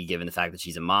naturally, given the fact that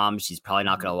she's a mom. She's probably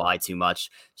not going to lie too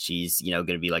much. She's, going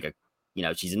to be like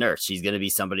she's a nurse. She's going to be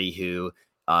somebody who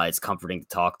it's comforting to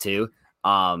talk to.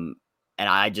 And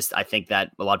I think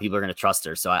that a lot of people are going to trust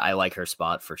her. So I like her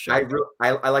spot for sure.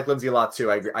 I like Lindsay a lot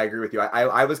too. I agree with you.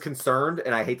 I was concerned,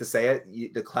 and I hate to say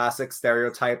it, the classic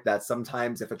stereotype that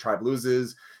sometimes if a tribe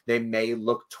loses, they may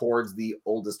look towards the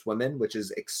oldest women, which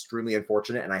is extremely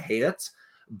unfortunate, and I hate it.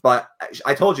 But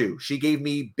I told you, she gave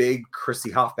me big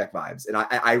Chrissy Hofbeck vibes, and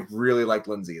I really like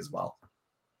Lindsay as well.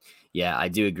 Yeah, I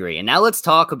do agree. And now let's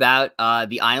talk about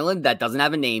the island that doesn't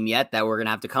have a name yet, that we're going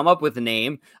to have to come up with a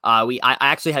name. I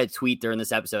actually had a tweet during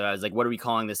this episode. I was like, what are we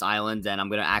calling this island? And I'm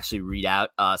going to actually read out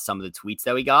some of the tweets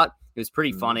that we got. It was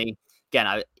pretty funny.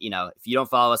 Again, if you don't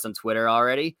follow us on Twitter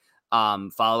already,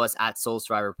 follow us at Soul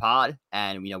Striver Pod.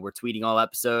 And, we're tweeting all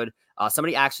episode.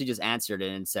 Somebody actually just answered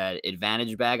it and said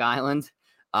Advantage Bag Island.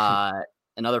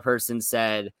 Another person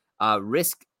said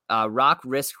Rock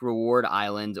Risk Reward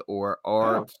Island or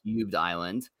R Cubed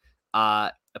Island.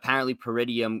 Apparently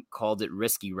Peridium called it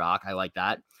Risky Rock. I like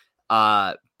that.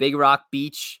 Big Rock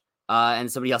Beach. And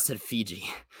somebody else said Fiji.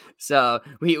 So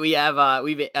we have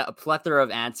we've a plethora of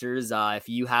answers. If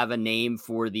you have a name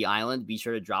for the island, be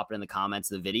sure to drop it in the comments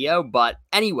of the video. But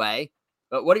anyway,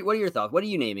 what are your thoughts? What are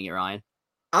you naming it, Ryan?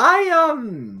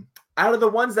 Out of the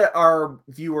ones that our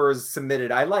viewers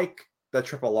submitted, I like the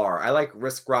Triple R. I like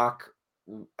Risk Rock.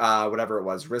 Whatever it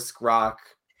was, Risk Rock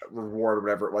Reward,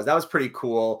 whatever it was. That was pretty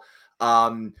cool.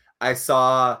 I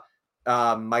saw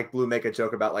Mike Bloom make a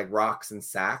joke about like rocks and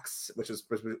sacks, which is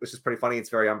pretty funny. It's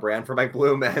very on brand for Mike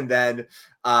Bloom. And then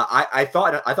I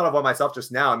thought of one myself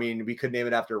just now. I mean, we could name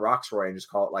it after Roxroy and just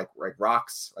call it like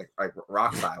Rocks, like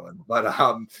Rocks Island. But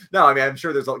no, I mean, I'm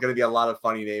sure there's going to be a lot of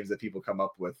funny names that people come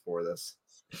up with for this.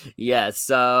 Yeah.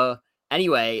 So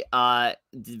anyway,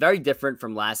 very different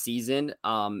from last season,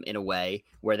 in a way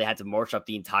where they had to march up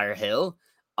the entire hill.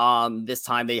 This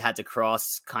time they had to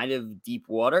cross kind of deep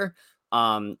water,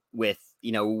 with,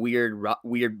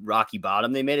 weird rocky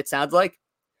bottom. They made it sound like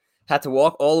had to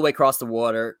walk all the way across the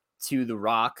water to the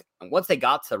rock. And once they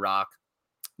got to the rock,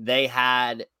 they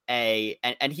had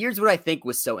and here's what I think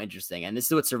was so interesting. And this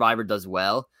is what Survivor does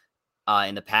well,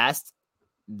 in the past.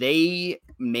 They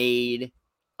made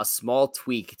a small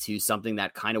tweak to something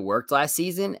that kind of worked last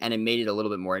season, and it made it a little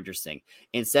bit more interesting.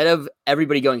 Instead of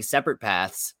everybody going separate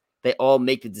paths, they all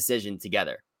make the decision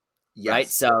together. Yes. Right?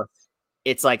 So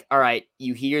it's like, all right,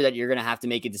 you hear that you're going to have to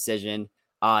make a decision.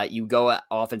 You go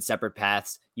off in separate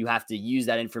paths. You have to use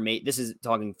that information. This is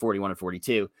talking 41 and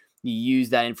 42. You use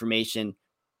that information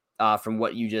from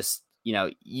what you just,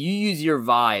 you use your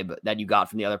vibe that you got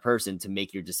from the other person to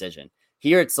make your decision.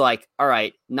 Here it's like, all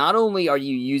right, not only are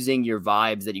you using your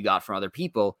vibes that you got from other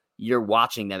people, you're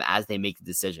watching them as they make the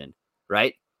decision,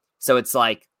 right? So it's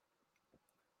like,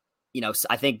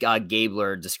 I think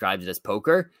Gabler describes it as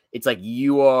poker. It's like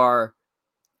you are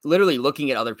literally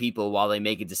looking at other people while they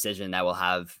make a decision that will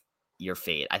have your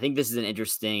fate. I think this is an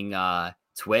interesting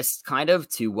twist kind of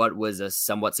to what was a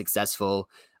somewhat successful,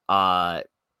 new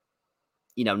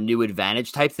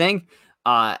advantage type thing.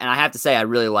 And I have to say, I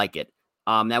really like it.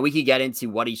 Now we could get into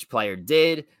what each player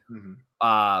did,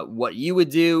 what you would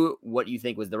do, what you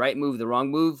think was the right move, the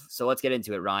wrong move. So let's get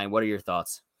into it, Ryan. What are your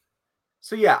thoughts?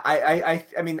 So yeah,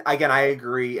 I mean, again, I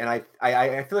agree, and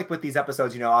I feel like with these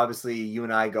episodes, obviously you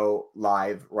and I go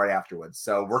live right afterwards,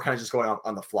 so we're kind of just going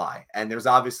on the fly. And there's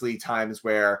obviously times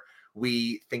where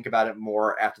we think about it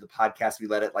more after the podcast. We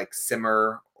let it like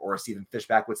simmer, or Stephen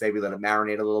Fishback would say, we let it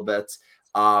marinate a little bit,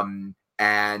 and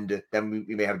then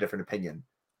we may have a different opinion.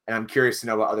 And I'm curious to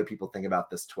know what other people think about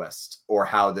this twist, or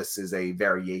how this is a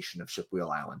variation of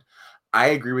Shipwheel Island. I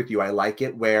agree with you. I like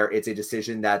it where it's a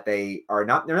decision that they're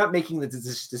not making the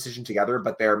decision together,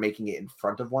 but they're making it in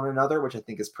front of one another, which I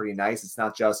think is pretty nice. It's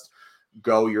not just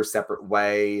go your separate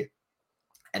way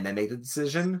and then make the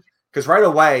decision, because right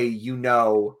away,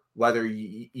 whether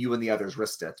you and the others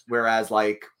risked it. Whereas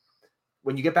like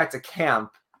when you get back to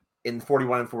camp in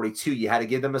 41 and 42, you had to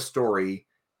give them a story.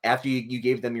 After you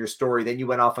gave them your story, then you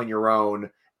went off on your own,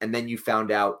 and then you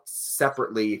found out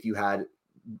separately if you had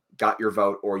got your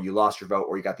vote or you lost your vote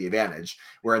or you got the advantage.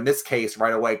 Where in this case,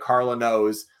 right away, Carla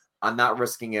knows I'm not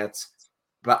risking it,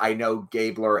 but I know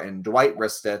Gabler and Dwight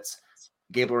risked it.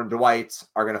 Gabler and Dwight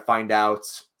are going to find out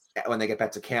when they get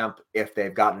back to camp if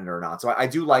they've gotten it or not. So I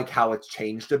do like how it's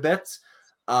changed a bit.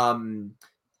 And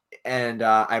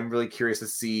I'm really curious to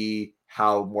see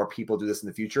how more people do this in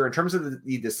the future. In terms of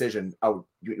the decision, you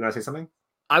want to say something?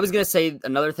 I was going to say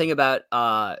another thing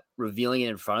about revealing it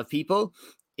in front of people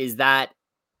is that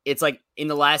it's like in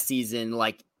the last season,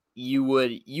 like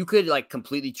you could like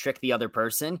completely trick the other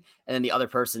person and then the other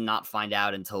person not find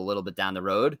out until a little bit down the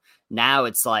road. Now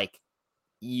it's like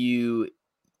you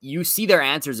see their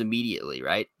answers immediately,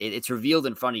 right? It's revealed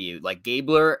in front of you. Like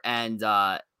Gabler and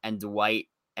Dwight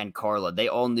and Carla, they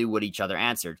all knew what each other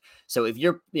answered. So if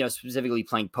you're specifically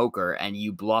playing poker and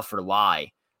you bluff or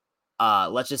lie,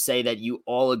 let's just say that you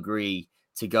all agree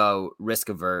to go risk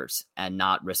averse and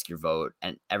not risk your vote,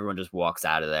 and everyone just walks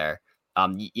out of there.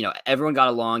 Everyone got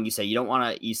along. You say you don't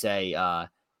want to. You say, I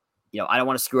don't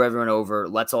want to screw everyone over.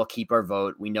 Let's all keep our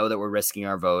vote. We know that we're risking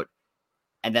our vote,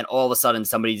 and then all of a sudden,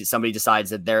 somebody decides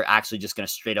that they're actually just going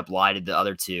to straight up lie to the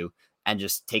other two and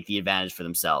just take the advantage for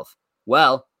themselves.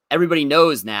 Well, everybody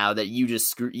knows now that you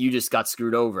just got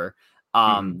screwed over.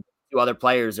 Two other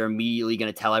players are immediately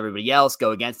going to tell everybody else,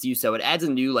 go against you. So it adds a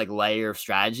new like layer of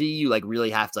strategy. You like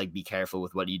really have to like be careful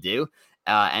with what you do.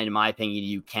 And in my opinion,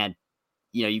 you can't,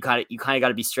 you kind of got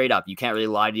to be straight up. You can't really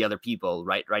lie to the other people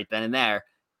right then and there.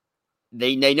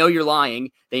 They know you're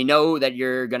lying. They know that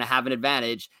you're going to have an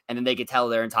advantage, and then they could tell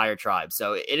their entire tribe.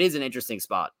 So it is an interesting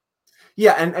spot.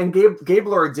 Yeah, and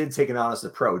Gabler did take an honest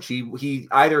approach. He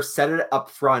either said it up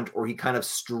front, or he kind of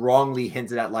strongly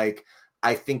hinted at like,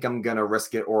 I think I'm gonna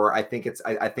risk it, or I think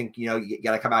you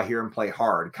gotta come out here and play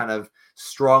hard, kind of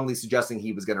strongly suggesting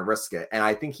he was gonna risk it. And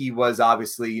I think he was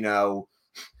obviously,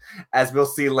 as we'll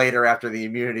see later after the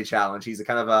immunity challenge, he's a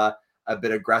kind of a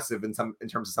bit aggressive in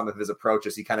terms of some of his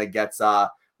approaches. He kind of gets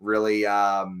really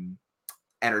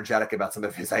energetic about some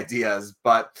of his ideas.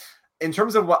 But in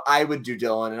terms of what I would do,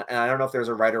 Dylan, and I don't know if there's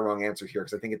a right or wrong answer here,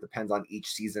 because I think it depends on each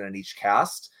season and each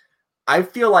cast. I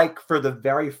feel like for the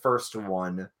very first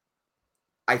one,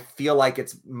 I feel like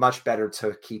it's much better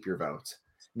to keep your vote.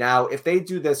 Now, if they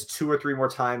do this 2 or 3 more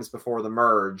times before the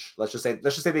merge, let's just say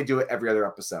they do it every other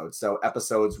episode. So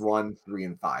episodes 1, 3,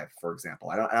 and 5, for example.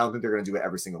 I don't think they're going to do it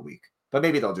every single week, but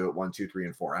maybe they'll do it 1, 2, 3,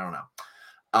 and 4. I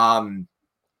don't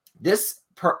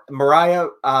know. Mariah,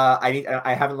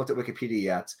 I haven't looked at Wikipedia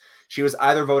yet. She was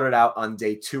either voted out on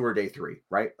day 2 or day 3,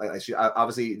 right? Like she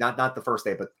obviously not the first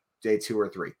day, but day 2 or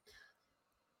 3.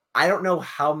 I don't know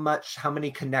how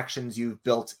many connections you've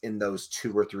built in those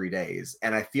 2 or 3 days.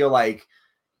 And I feel like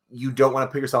you don't want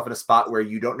to put yourself in a spot where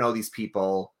you don't know these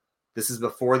people. This is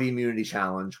before the immunity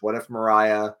challenge. What if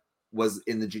Mariah was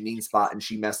in the Janine spot and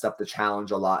she messed up the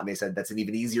challenge a lot, and they said that's an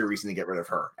even easier reason to get rid of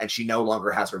her, and she no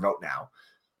longer has her vote now?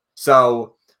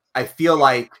 So I feel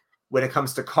like when it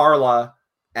comes to Carla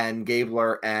and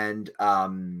Gabler and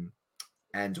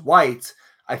White,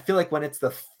 I feel like when it's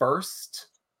the first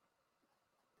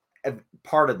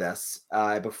part of this,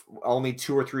 only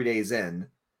 2 or 3 days in,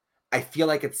 I feel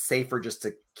like it's safer just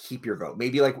to keep your vote.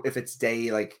 Maybe like if it's day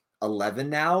like 11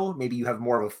 now, maybe you have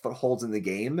more of a foothold in the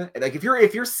game. Like if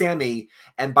you're Sammy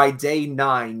and by day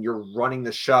 9 you're running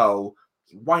the show,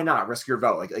 why not risk your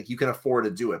vote? Like you can afford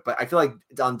to do it. But I feel like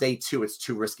on day 2 it's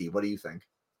too risky. What do you think?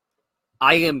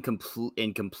 I am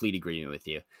in complete agreement with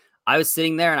you. I was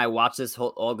sitting there and I watched this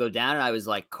all go down, and I was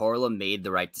like, Carla made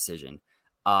the right decision.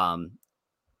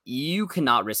 You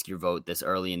cannot risk your vote this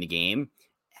early in the game,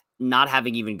 not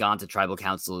having even gone to tribal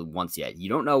council once yet. You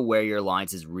don't know where your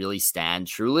alliances really stand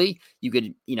truly. You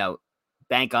could,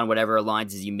 bank on whatever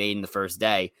alliances you made in the first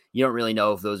day. You don't really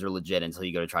know if those are legit until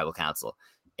you go to tribal council.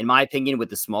 In my opinion, with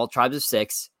the small tribes of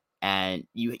 6, And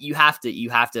you have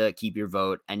to keep your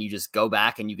vote, and you just go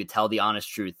back and you could tell the honest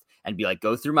truth and be like,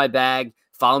 go through my bag,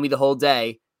 follow me the whole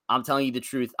day. I'm telling you the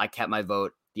truth. I kept my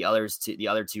vote. The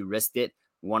other two risked it.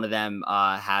 One of them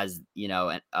has,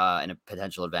 a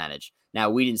potential advantage. Now,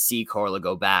 we didn't see Corla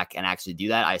go back and actually do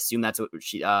that. I assume that's what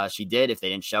she did. If they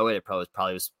didn't show it, it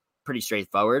probably was pretty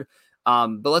straightforward.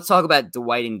 But let's talk about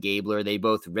Dwight and Gabler. They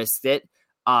both risked it.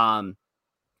 I'm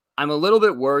a little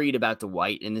bit worried about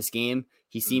Dwight in this game.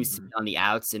 He seems to be on the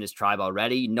outs in his tribe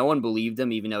already. No one believed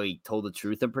him, even though he told the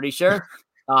truth, I'm pretty sure.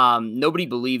 Nobody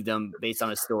believed him based on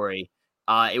his story.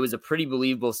 It was a pretty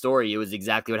believable story. It was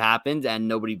exactly what happened, and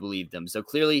nobody believed him. So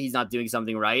clearly he's not doing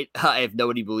something right if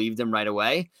nobody believed him right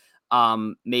away.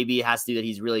 Maybe it has to do that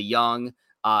he's really young.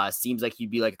 Seems like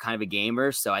he'd be like kind of a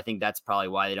gamer. So I think that's probably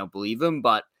why they don't believe him.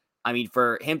 But, I mean,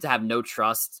 for him to have no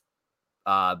trust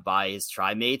by his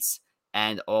tribe mates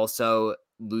and also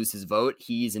lose his vote,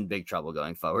 he's in big trouble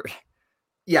going forward.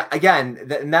 Yeah, again,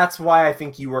 and that's why I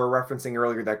think you were referencing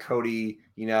earlier that Cody,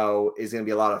 is going to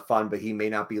be a lot of fun, but he may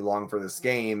not be long for this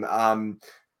game. I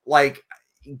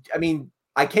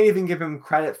can't even give him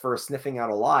credit for sniffing out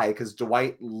a lie, because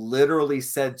Dwight literally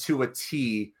said to a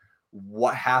T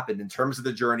what happened in terms of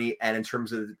the journey and in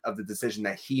terms of the decision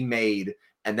that he made,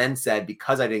 and then said,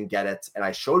 because I didn't get it and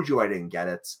I showed you I didn't get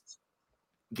it,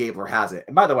 Gabler has it.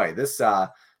 And by the way,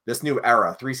 this new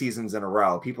era, 3 seasons in a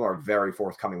row, people are very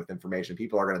forthcoming with information.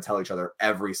 People are going to tell each other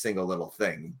every single little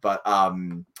thing. But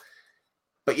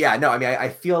yeah, no, I mean, I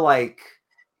feel like,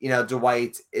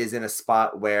 Dwight is in a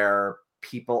spot where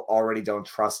people already don't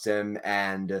trust him.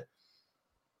 And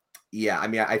yeah, I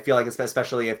mean, I feel like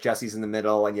especially if Jesse's in the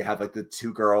middle and you have like the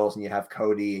 2 girls and you have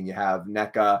Cody and you have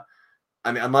NECA,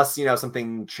 I mean, unless,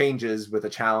 something changes with a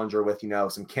challenge or with,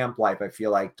 some camp life, I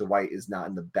feel like Dwight is not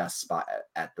in the best spot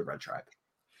at the Red Tribe.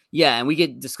 Yeah, and we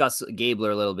could discuss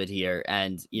Gabler a little bit here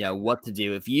and, what to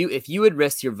do. If you would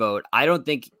risk your vote, I don't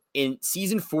think in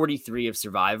season 43 of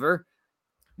Survivor,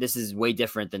 this is way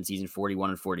different than season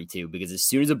 41 and 42, because as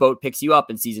soon as a boat picks you up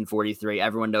in season 43,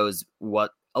 everyone knows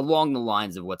what along the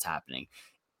lines of what's happening.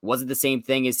 Was it the same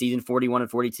thing as season 41 and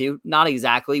 42? Not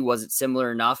exactly. Was it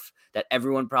similar enough that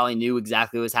everyone probably knew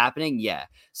exactly what was happening? Yeah.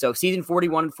 So season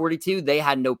 41 and 42, they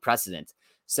had no precedent.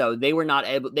 So they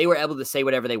were able to say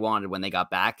whatever they wanted when they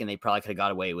got back, and they probably could have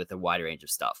got away with a wider range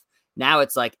of stuff. Now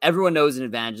it's like everyone knows an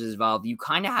advantage is involved. You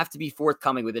kind of have to be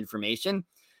forthcoming with information.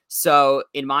 So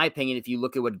in my opinion, if you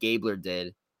look at what Gabler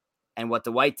did and what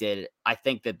Dwight did, I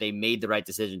think that they made the right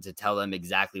decision to tell them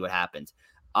exactly what happened.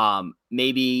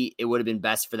 Maybe it would have been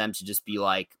best for them to just be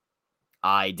like,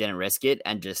 I didn't risk it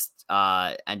and just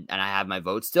and I have my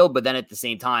vote still. But then at the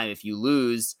same time, if you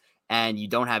lose and you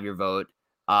don't have your vote,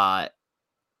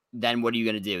 then what are you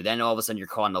going to do? Then all of a sudden you're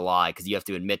caught in a lie, because you have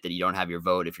to admit that you don't have your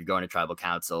vote. If you're going to tribal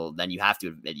council, then you have to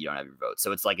admit you don't have your vote.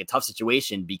 So it's like a tough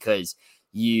situation, because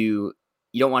you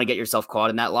don't want to get yourself caught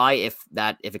in that lie if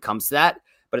it comes to that.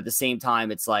 But at the same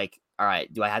time, it's like, all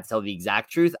right, do I have to tell the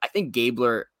exact truth? I think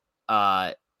Gabler,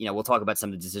 we'll talk about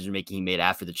some of the decision making he made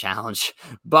after the challenge,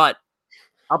 but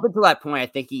up until that point, I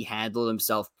think he handled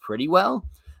himself pretty well.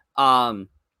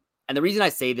 And the reason I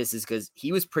say this is because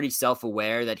he was pretty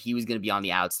self-aware that he was going to be on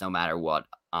the outs no matter what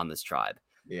on this tribe.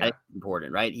 Yeah. I think it's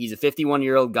important, right? He's a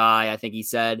 51-year-old guy, I think he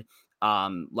said.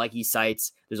 Like he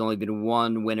cites, there's only been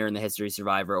one winner in the history of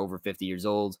Survivor over 50 years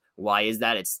old. Why is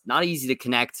that? It's not easy to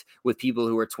connect with people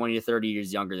who are 20 to 30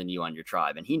 years younger than you on your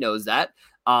tribe, and he knows that.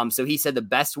 So he said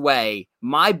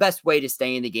my best way to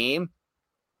stay in the game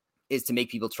is to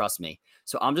make people trust me.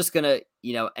 So I'm just going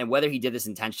to, and whether he did this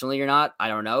intentionally or not, I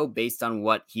don't know. Based on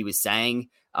what he was saying,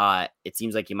 it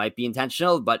seems like he might be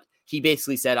intentional, but he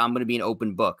basically said, I'm going to be an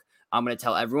open book. I'm going to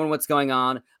tell everyone what's going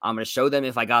on. I'm going to show them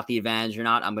if I got the advantage or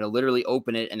not. I'm going to literally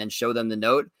open it and then show them the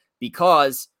note,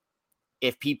 because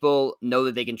if people know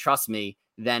that they can trust me,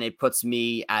 then it puts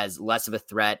me as less of a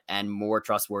threat and more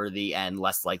trustworthy and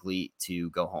less likely to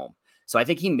go home. So I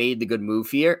think he made the good move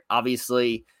here.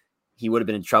 Obviously, he would have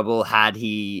been in trouble had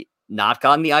he not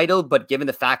gotten the idol, but given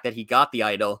the fact that he got the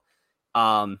idol,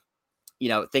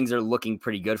 things are looking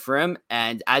pretty good for him.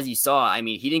 And as you saw, I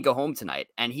mean, he didn't go home tonight,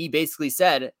 and he basically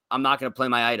said, I'm not going to play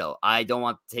my idol. I don't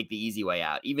want to take the easy way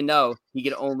out, even though he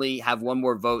could only have one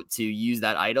more vote to use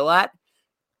that idol at.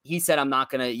 He said, I'm not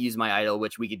going to use my idol,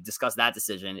 which we could discuss that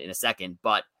decision in a second,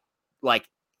 but like,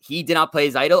 he did not play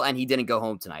his idol and he didn't go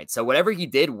home tonight. So whatever he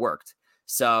did worked.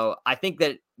 So I think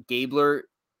that Gabler,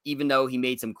 even though he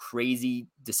made some crazy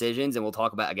decisions, and we'll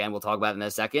talk about it in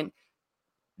a second,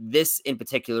 this in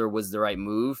particular was the right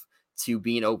move to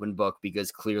be an open book,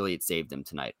 because clearly it saved him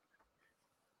tonight.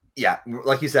 Yeah,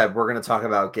 like you said, we're going to talk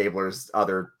about Gabler's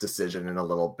other decision in a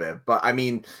little bit. But I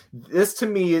mean, this to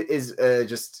me is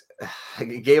just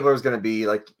Gabler is going to be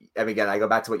like, and again, I go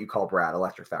back to what you call Brad,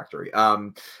 Electric Factory.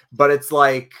 But it's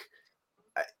like,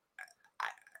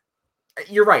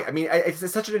 you're right. I mean, it's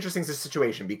such an interesting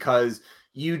situation because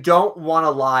you don't want to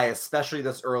lie, especially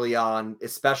this early on,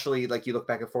 especially like you look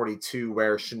back at 42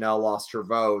 where Chanel lost her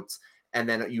vote. And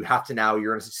then you have to now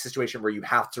you're in a situation where you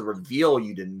have to reveal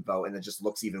you didn't vote, and it just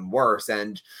looks even worse.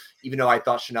 And even though I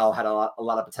thought Chanel had a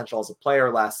lot of potential as a player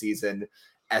last season,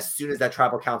 as soon as that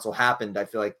tribal council happened, I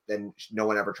feel like then no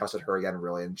one ever trusted her again,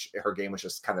 really. And her game was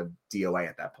just kind of DOA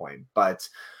at that point. But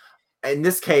in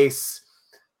this case,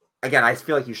 again, I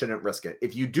feel like you shouldn't risk it.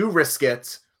 If you do risk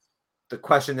it, the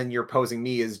question then you're posing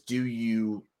me is, do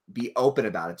you be open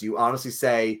about it? Do you honestly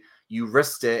say you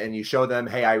risked it and you show them,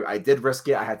 hey, I did risk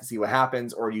it, I had to see what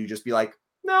happens? Or do you just be like,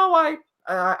 no,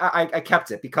 I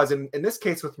kept it? Because in this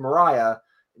case with Mariah,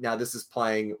 now this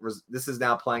is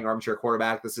now playing armchair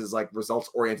quarterback. This is like results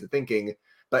oriented thinking.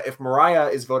 But if Mariah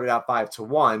is voted out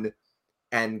 5-1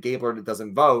 and Gabler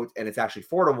doesn't vote and it's actually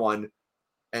 4-1,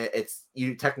 it's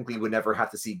you technically would never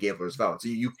have to see Gabler's vote. So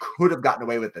you could have gotten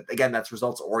away with it. Again, that's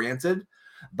results oriented,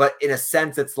 but in a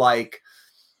sense, it's like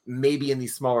maybe in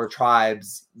these smaller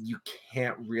tribes, you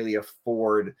can't really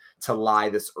afford to lie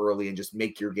this early and just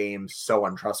make your game so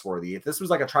untrustworthy. If this was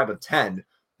like a tribe of 10,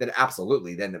 then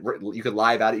absolutely, then you could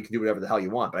lie about it. You can do whatever the hell you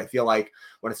want. But I feel like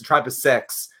when it's a tribe of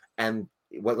 6 and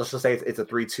let's just say it's a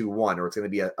 3-2-1 or it's going to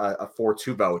be a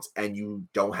 4-2 vote and you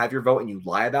don't have your vote and you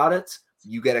lie about it,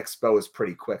 you get exposed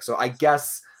pretty quick. So I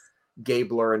guess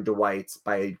Gabler and Dwight,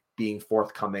 by being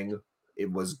forthcoming,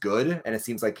 it was good. And it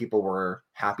seems like people were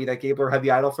happy that Gabler had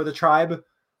the idol for the tribe.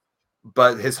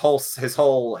 But his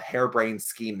whole harebrained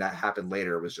scheme that happened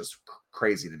later was just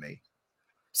crazy to me.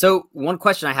 So one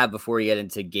question I have before we get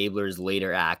into Gabler's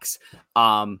later acts,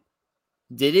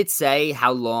 did it say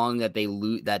how long that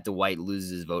that Dwight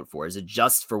loses his vote for? Is it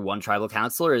just for one tribal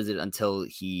council, or is it until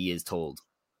he is told?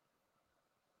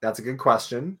 That's a good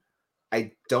question.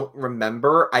 I don't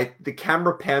remember. The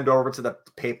camera panned over to the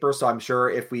paper, so I'm sure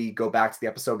if we go back to the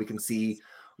episode, we can see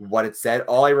what it said.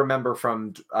 All I remember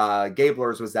from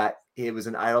Gabler's was that it was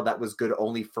an idol that was good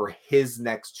only for his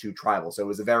next 2 tribals. So it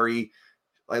was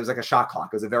like a shot clock.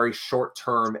 It was a very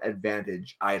short-term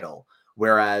advantage idol.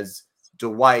 Whereas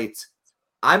Dwight,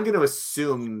 I'm going to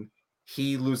assume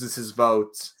he loses his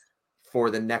vote for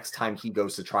the next time he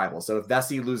goes to tribal. So if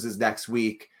Vesey loses next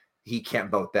week, he can't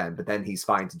vote then, but then he's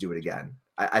fine to do it again.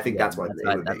 I think that's what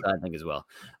what I think as well.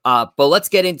 But let's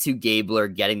get into Gabler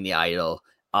getting the idol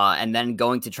and then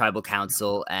going to tribal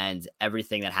council and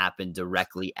everything that happened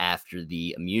directly after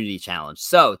the immunity challenge.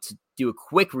 So to do a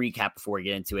quick recap before we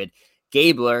get into it,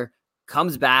 Gabler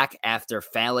comes back after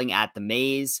failing at the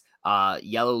maze.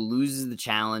 Yellow loses the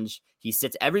challenge. He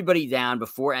sits everybody down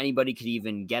before anybody could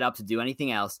even get up to do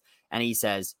anything else. And he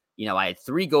says, I had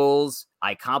 3 goals.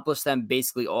 I accomplished them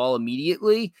basically all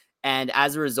immediately. And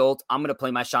as a result, I'm going to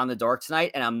play my shot in the dark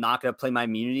tonight. And I'm not going to play my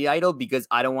immunity idol because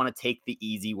I don't want to take the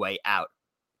easy way out.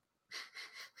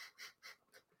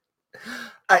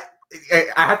 I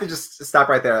have to just stop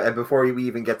right there. And before we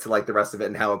even get to like the rest of it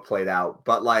and how it played out,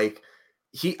 but like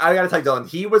I got to tell you, Dylan,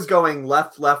 he was going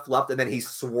left, and then he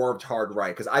swerved hard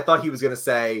right. Cause I thought he was going to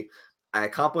say, I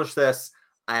accomplished this,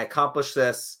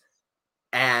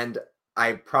 and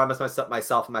I promised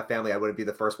myself and my family I wouldn't be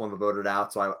the first one to vote it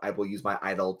out. So I will use my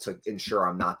idol to ensure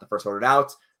I'm not the first voted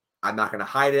out. I'm not going to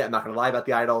hide it. I'm not going to lie about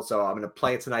the idol. So I'm going to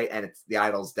play it tonight, and the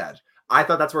idol's dead. I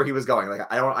thought that's where he was going. Like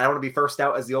I don't want to be first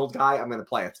out as the old guy. I'm going to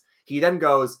play it. He then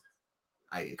goes,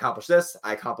 I accomplished this.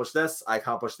 I accomplished this. I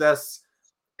accomplished this.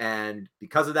 And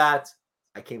because of that,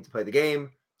 I came to play the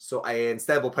game. So I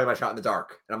instead will play my shot in the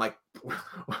dark. And I'm like,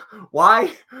 why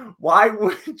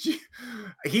would you?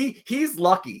 He's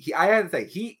lucky. I had to say,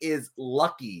 he is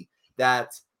lucky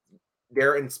that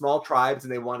they're in small tribes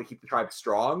and they want to keep the tribe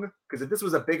strong. Because if this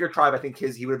was a bigger tribe, I think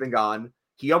he would have been gone.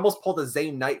 He almost pulled a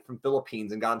Zayn Knight from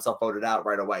Philippines and got himself voted out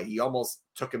right away. He almost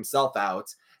took himself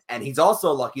out. And he's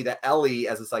also lucky that Ellie,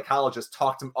 as a psychologist,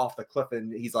 talked him off the cliff.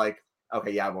 And he's like,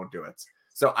 okay, yeah, I won't do it.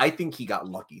 So I think he got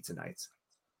lucky tonight.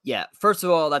 Yeah, first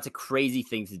of all, that's a crazy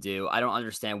thing to do. I don't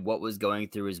understand what was going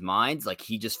through his mind. Like,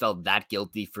 he just felt that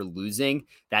guilty for losing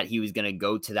that he was going to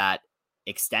go to that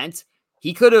extent.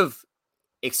 He could have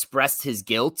expressed his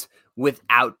guilt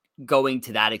without going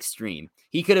to that extreme.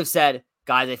 He could have said,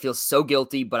 guys, I feel so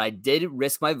guilty, but I did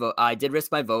risk my vote.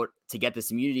 To get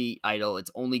this immunity idol.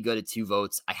 It's only good at 2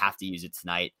 votes. I have to use it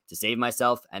tonight to save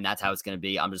myself, and that's how it's going to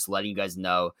be. I'm just letting you guys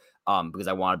know because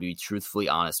I want to be truthfully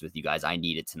honest with you guys. I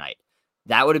need it tonight.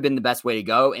 That would have been the best way to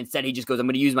go. Instead, he just goes, I'm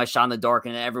going to use my shot in the dark.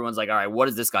 And everyone's like, all right, what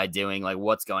is this guy doing? Like,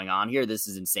 what's going on here? This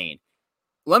is insane.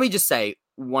 Let me just say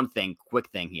one thing, quick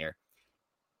thing here.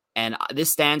 And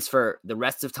this stands for the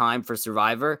rest of time for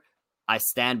Survivor. I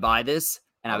stand by this.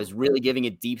 And I was really giving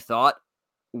it deep thought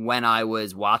when I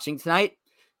was watching tonight.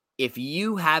 If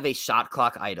you have a shot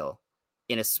clock idol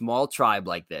in a small tribe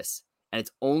like this, and it's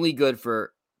only good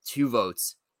for 2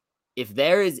 votes, if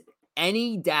there is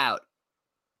any doubt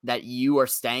that you are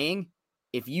staying,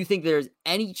 if you think there's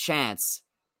any chance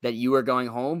that you are going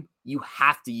home, you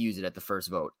have to use it at the first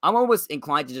vote. I'm almost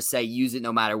inclined to just say use it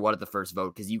no matter what at the first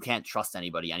vote, because you can't trust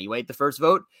anybody anyway at the first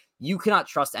vote. You cannot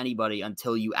trust anybody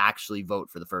until you actually vote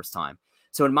for the first time.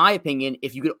 So in my opinion,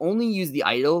 if you could only use the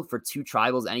idol for 2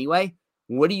 tribals anyway,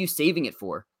 what are you saving it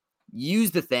for?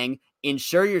 Use the thing,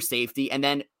 ensure your safety, and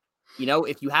then,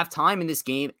 if you have time in this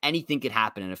game, anything could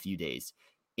happen in a few days.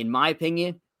 In my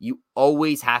opinion, you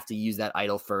always have to use that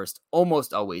idol first,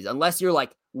 almost always, unless you're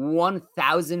like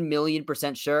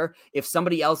 1,000,000,000% sure. If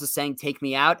somebody else is saying, take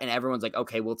me out, and everyone's like,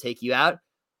 okay, we'll take you out.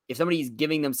 If somebody's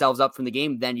giving themselves up from the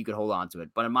game, then you could hold on to it.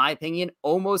 But in my opinion,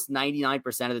 almost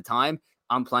 99% of the time,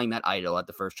 I'm playing that idol at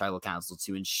the first tribal council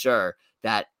to ensure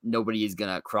that nobody is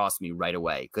going to cross me right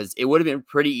away, because it would have been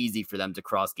pretty easy for them to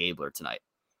cross Gabler tonight.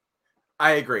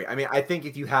 I agree. I mean, I think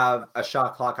if you have a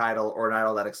shot clock idol or an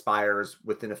idol that expires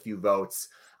within a few votes,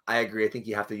 I agree. I think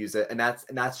you have to use it. And that's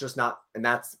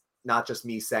not just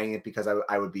me saying it because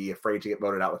I would be afraid to get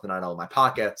voted out with an idol in my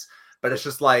pocket, but it's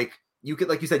just like, you could,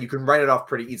 like you said, you can write it off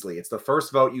pretty easily. It's the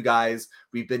first vote, you guys.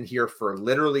 We've been here for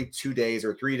literally 2 days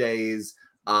or 3 days.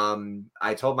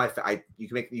 I told you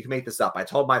can make this up. I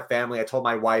told my family, I told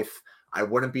my wife I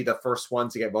wouldn't be the first one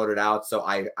to get voted out. So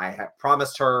I have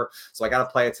promised her. So I got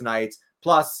to play it tonight.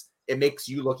 Plus, it makes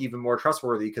you look even more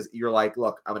trustworthy because you're like,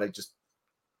 look,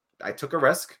 I took a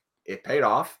risk. It paid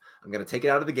off. I'm going to take it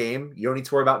out of the game. You don't need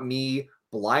to worry about me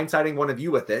blindsiding one of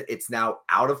you with it. It's now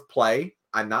out of play.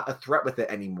 I'm not a threat with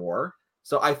it anymore.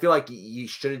 So I feel like you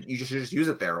should just use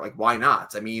it there. Like, why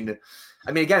not? I mean,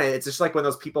 again, it's just like when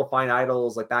those people find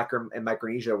idols like back in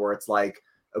Micronesia where it's like,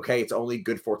 okay, it's only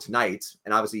good for tonight.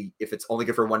 And obviously, if it's only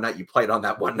good for one night, you play it on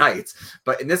that one night.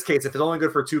 But in this case, if it's only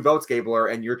good for 2 votes, Gabler,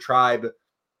 and your tribe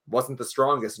wasn't the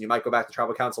strongest, and you might go back to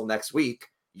tribal council next week,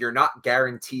 you're not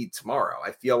guaranteed tomorrow.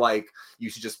 I feel like you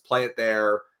should just play it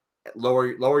there,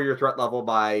 lower your threat level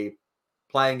by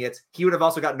playing it. He would have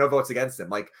also got no votes against him.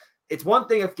 Like, it's one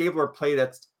thing if Gabler played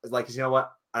it like, you know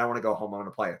what? I don't want to go home. I want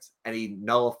to play it. And he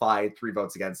nullified 3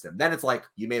 votes against him. Then it's like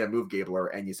you made a move, Gabler,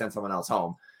 and you sent someone else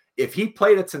home. If he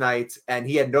played it tonight and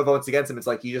he had no votes against him, it's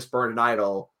like you just burned an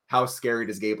idol. How scary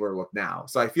does Gabler look now?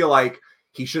 So I feel like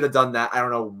he should have done that. I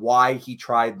don't know why he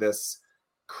tried this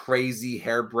crazy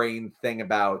harebrained thing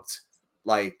about,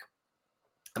 like,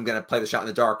 I'm going to play the shot in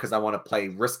the dark because I want to play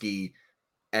risky.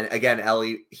 And again,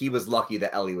 Ellie, he was lucky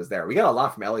that Ellie was there. We got a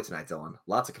lot from Ellie tonight, Dylan.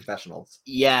 Lots of confessionals.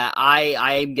 Yeah,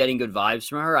 I am getting good vibes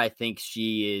from her. I think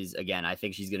she is, again, I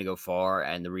think she's going to go far.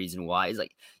 And the reason why is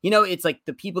like, it's like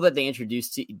the people that they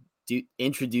introduce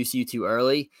you to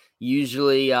early.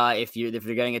 Usually, if you're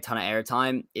getting a ton of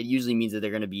airtime, it usually means that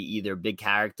they're going to be either a big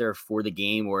character for the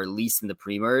game or at least in the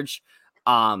pre-merge.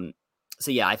 So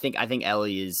yeah, I think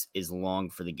Ellie is long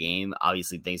for the game.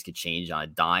 Obviously, things could change on a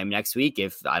dime next week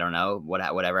if I don't know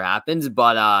whatever happens.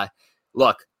 But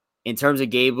look, in terms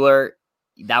of Gabler,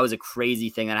 that was a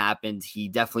crazy thing that happened. He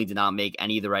definitely did not make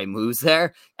any of the right moves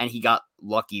there, and he got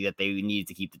lucky that they needed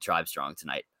to keep the tribe strong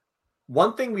tonight.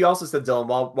 One thing we also said, Dylan,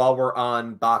 while we're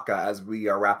on Baka, as we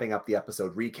are wrapping up the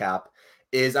episode recap,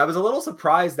 is I was a little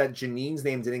surprised that Janine's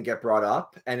name didn't get brought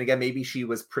up. And again, maybe she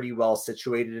was pretty well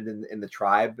situated in the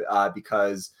tribe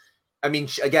because, I mean,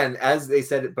 again, as they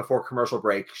said before commercial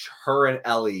break, her and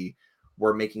Ellie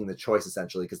were making the choice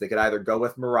essentially because they could either go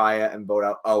with Mariah and vote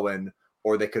out Owen,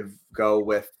 or they could go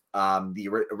with the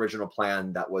original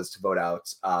plan that was to vote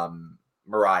out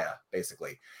Mariah,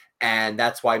 basically. And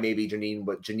that's why maybe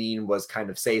Janine was kind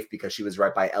of safe because she was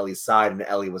right by Ellie's side and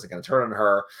Ellie wasn't going to turn on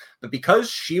her. But because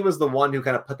she was the one who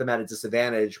kind of put them at a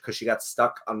disadvantage because she got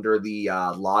stuck under the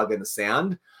log in the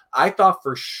sand, I thought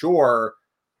for sure,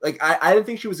 like, I didn't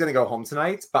think she was going to go home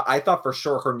tonight, but I thought for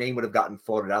sure her name would have gotten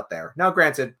floated out there. Now,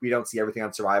 granted, we don't see everything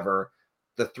on Survivor.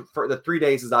 For the 3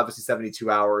 days is obviously 72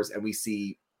 hours, and we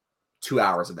see 2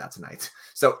 hours of that tonight.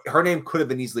 So her name could have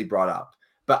been easily brought up.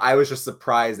 But I was just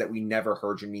surprised that we never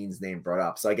heard Janine's name brought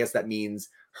up. So I guess that means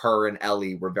her and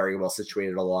Ellie were very well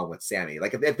situated along with Sammy.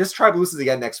 Like if this tribe loses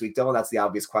again next week, Dylan, that's the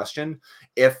obvious question.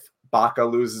 If Baka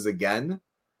loses again,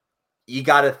 you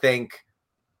got to think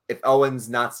if Owen's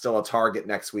not still a target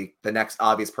next week, the next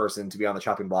obvious person to be on the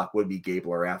chopping block would be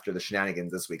Gabler after the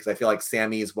shenanigans this week. Because I feel like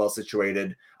Sammy is well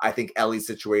situated. I think Ellie's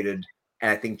situated.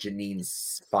 And I think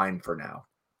Janine's fine for now.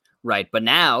 Right. But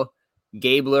now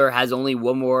Gabler has only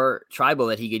one more tribal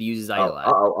that he could use his idol at.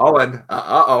 Owen.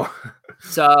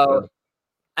 So,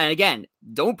 and again,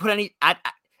 don't put any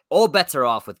all bets are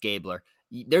off with Gabler.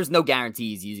 There's no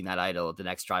guarantee he's using that idol at the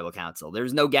next tribal council.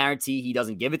 There's no guarantee he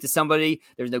doesn't give it to somebody.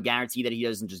 There's no guarantee that he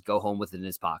doesn't just go home with it in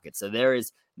his pocket. So there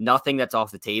is nothing that's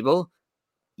off the table.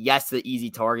 Yes, the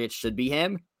easy target should be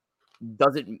him.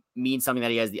 Does it mean something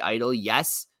that he has the idol?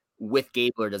 Yes. With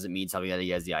Gabler, does it mean something that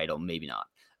he has the idol? Maybe not.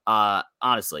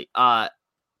 Honestly, I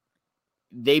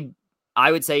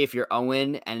would say if you're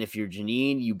Owen and if you're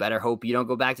Janine, you better hope you don't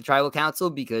go back to tribal council,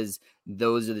 because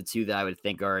those are the two that I would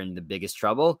think are in the biggest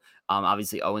trouble.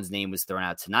 Obviously, Owen's name was thrown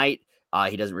out tonight.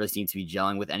 He doesn't really seem to be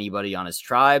gelling with anybody on his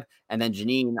tribe. And then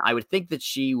Janine, I would think that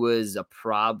she was a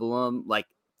problem. Like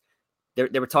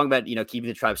they were talking about, keeping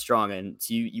the tribe strong. And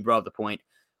so you brought up the point.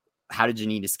 How did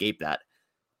Janine escape that?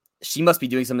 She must be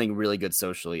doing something really good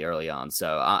socially early on.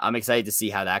 So I'm excited to see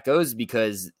how that goes,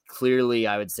 because clearly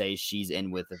I would say she's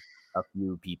in with a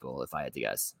few people, if I had to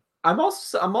guess. I'm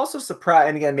also surprised,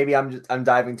 and again, maybe I'm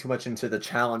diving too much into the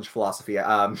challenge philosophy.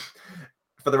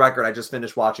 For the record, I just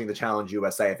finished watching the Challenge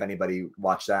USA. If anybody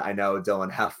watched that, I know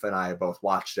Dylan Heff and I both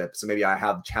watched it, so maybe I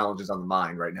have challenges on the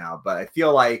mind right now. But I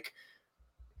feel like,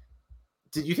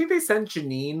 did you think they sent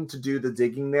Janine to do the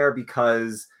digging there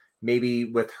because maybe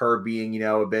with her being,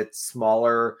 a bit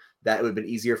smaller, that it would have been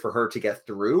easier for her to get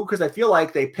through? Because I feel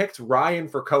like they picked Ryan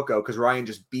for Coco because Ryan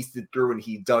just beasted through and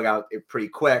he dug out it pretty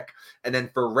quick. And then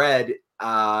for Red,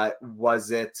 I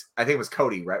think it was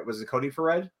Cody, right? Was it Cody for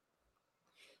Red?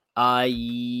 Yeah.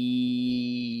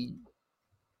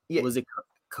 Was it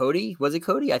Cody? Was it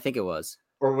Cody? I think it was.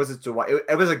 Or was it Dwight?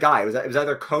 It was a guy. It was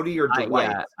either Cody or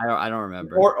Dwight. I don't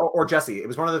remember. Or Jesse. It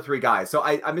was one of the three guys. So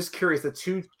I'm just curious. The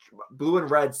two, Blue and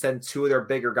Red, sent two of their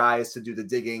bigger guys to do the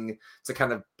digging to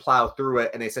kind of plow through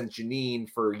it, and they sent Janine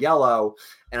for Yellow.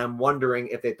 And I'm wondering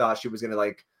if they thought she was going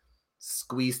to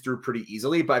squeeze through pretty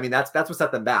easily. But I mean, that's what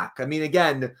set them back. I mean,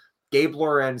 again,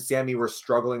 Gabler and Sammy were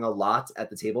struggling a lot at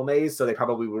the table maze, so they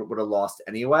probably would have lost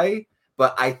anyway.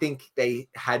 But I think they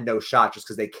had no shot just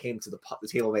because they came to the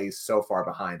table maze so far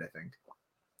behind, I think.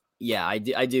 Yeah, I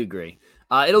do agree.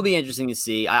 It'll be interesting to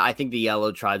see. I think the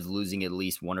Yellow tribe's losing at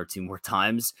least one or two more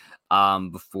times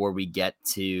before we get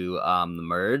to the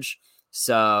merge.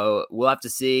 So we'll have to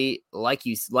see. Like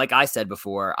I said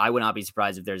before, I would not be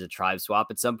surprised if there's a tribe swap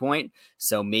at some point.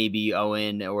 So maybe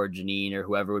Owen or Janine or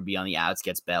whoever would be on the outs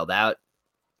gets bailed out.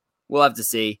 We'll have to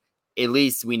see. At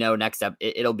least we know next up,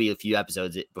 it'll be a few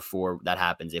episodes before that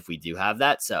happens if we do have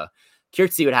that. So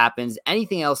curious to see what happens.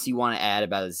 Anything else you want to add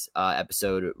about this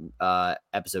episode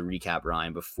recap,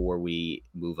 Ryan, before we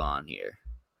move on here?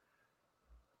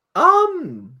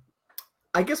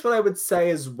 I guess what I would say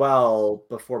as well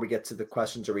before we get to the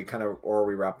questions or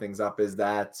we wrap things up is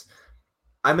that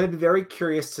I'm going to be very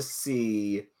curious to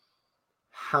see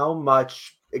how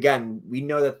much, again, we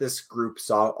know that this group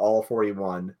saw all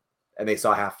 41 and they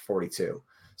saw half 42.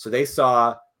 So they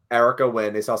saw Erica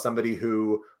win. They saw somebody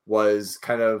who was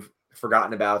kind of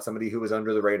forgotten about, somebody who was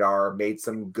under the radar, made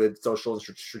some good social and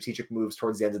strategic moves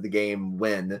towards the end of the game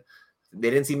win.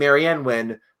 They didn't see Marianne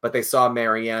win, but they saw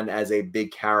Marianne as a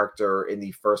big character in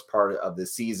the first part of the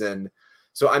season.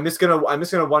 So I'm just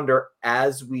gonna wonder,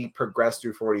 as we progress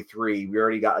through 43, we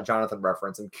already got a Jonathan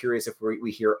reference. I'm curious if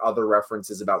we hear other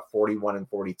references about 41 and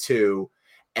 42,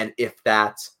 and if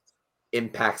that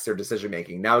impacts their decision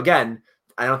making. Now, again,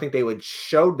 I don't think they would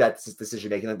show that decision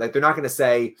making. Like they're not going to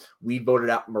say we voted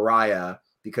out Mariah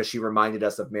because she reminded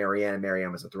us of Marianne and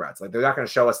Marianne was a threat. Like they're not going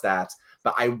to show us that.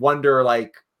 But I wonder, and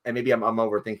maybe I'm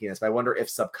overthinking this, but I wonder if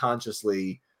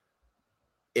subconsciously,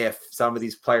 if some of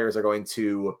these players are going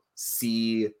to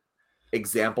see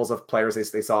examples of players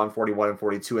they saw in 41 and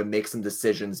 42 and make some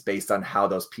decisions based on how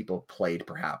those people played,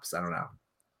 perhaps. I don't know.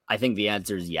 I think the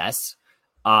answer is yes.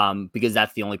 Because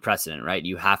that's the only precedent, right?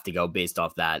 You have to go based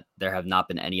off that. There have not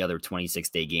been any other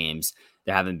 26-day games.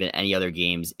 There haven't been any other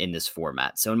games in this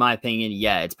format. So in my opinion,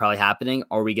 yeah, it's probably happening.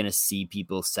 Are we going to see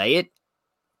people say it?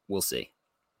 We'll see.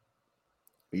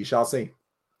 We shall see.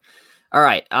 All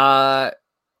right. I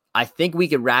think we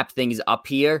could wrap things up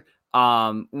here.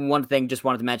 One thing just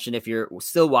wanted to mention, if you're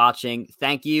still watching,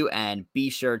 thank you, and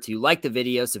be sure to like the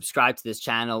video, subscribe to this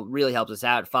channel, really helps us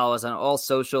out. Follow us on all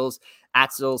socials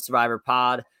at Soul Survivor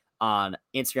Pod on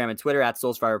Instagram and Twitter, at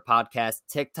Soul Survivor Podcast,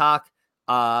 TikTok.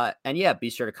 And yeah, be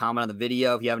sure to comment on the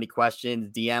video if you have any questions,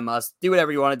 DM us, do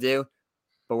whatever you want to do.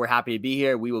 but we're happy to be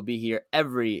here. We will be here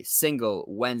every single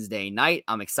Wednesday night.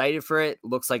 I'm excited for it.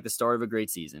 Looks like the start of a great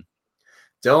season.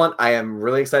 Dylan, I am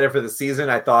really excited for the season.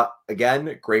 I thought,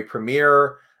 again, great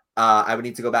premiere. I would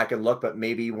need to go back and look, but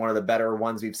maybe one of the better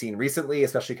ones we've seen recently,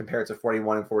 especially compared to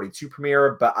 41 and 42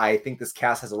 premiere. But I think this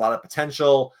cast has a lot of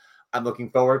potential. I'm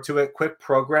looking forward to it. Quick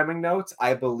programming notes.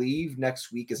 I believe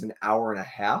next week is an hour and a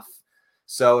half.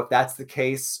 So if that's the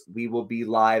case, we will be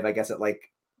live, I guess, at like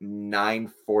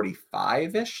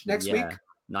 9:45-ish next week.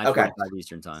 9:45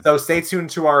 Eastern time. So stay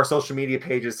tuned to our social media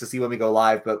pages to see when we go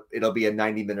live, but it'll be a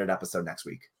 90-minute episode next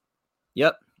week.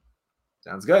 Yep.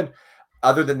 Sounds good.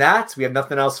 Other than that, we have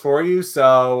nothing else for you.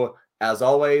 So as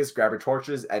always, grab your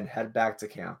torches and head back to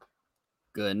camp.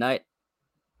 Good night.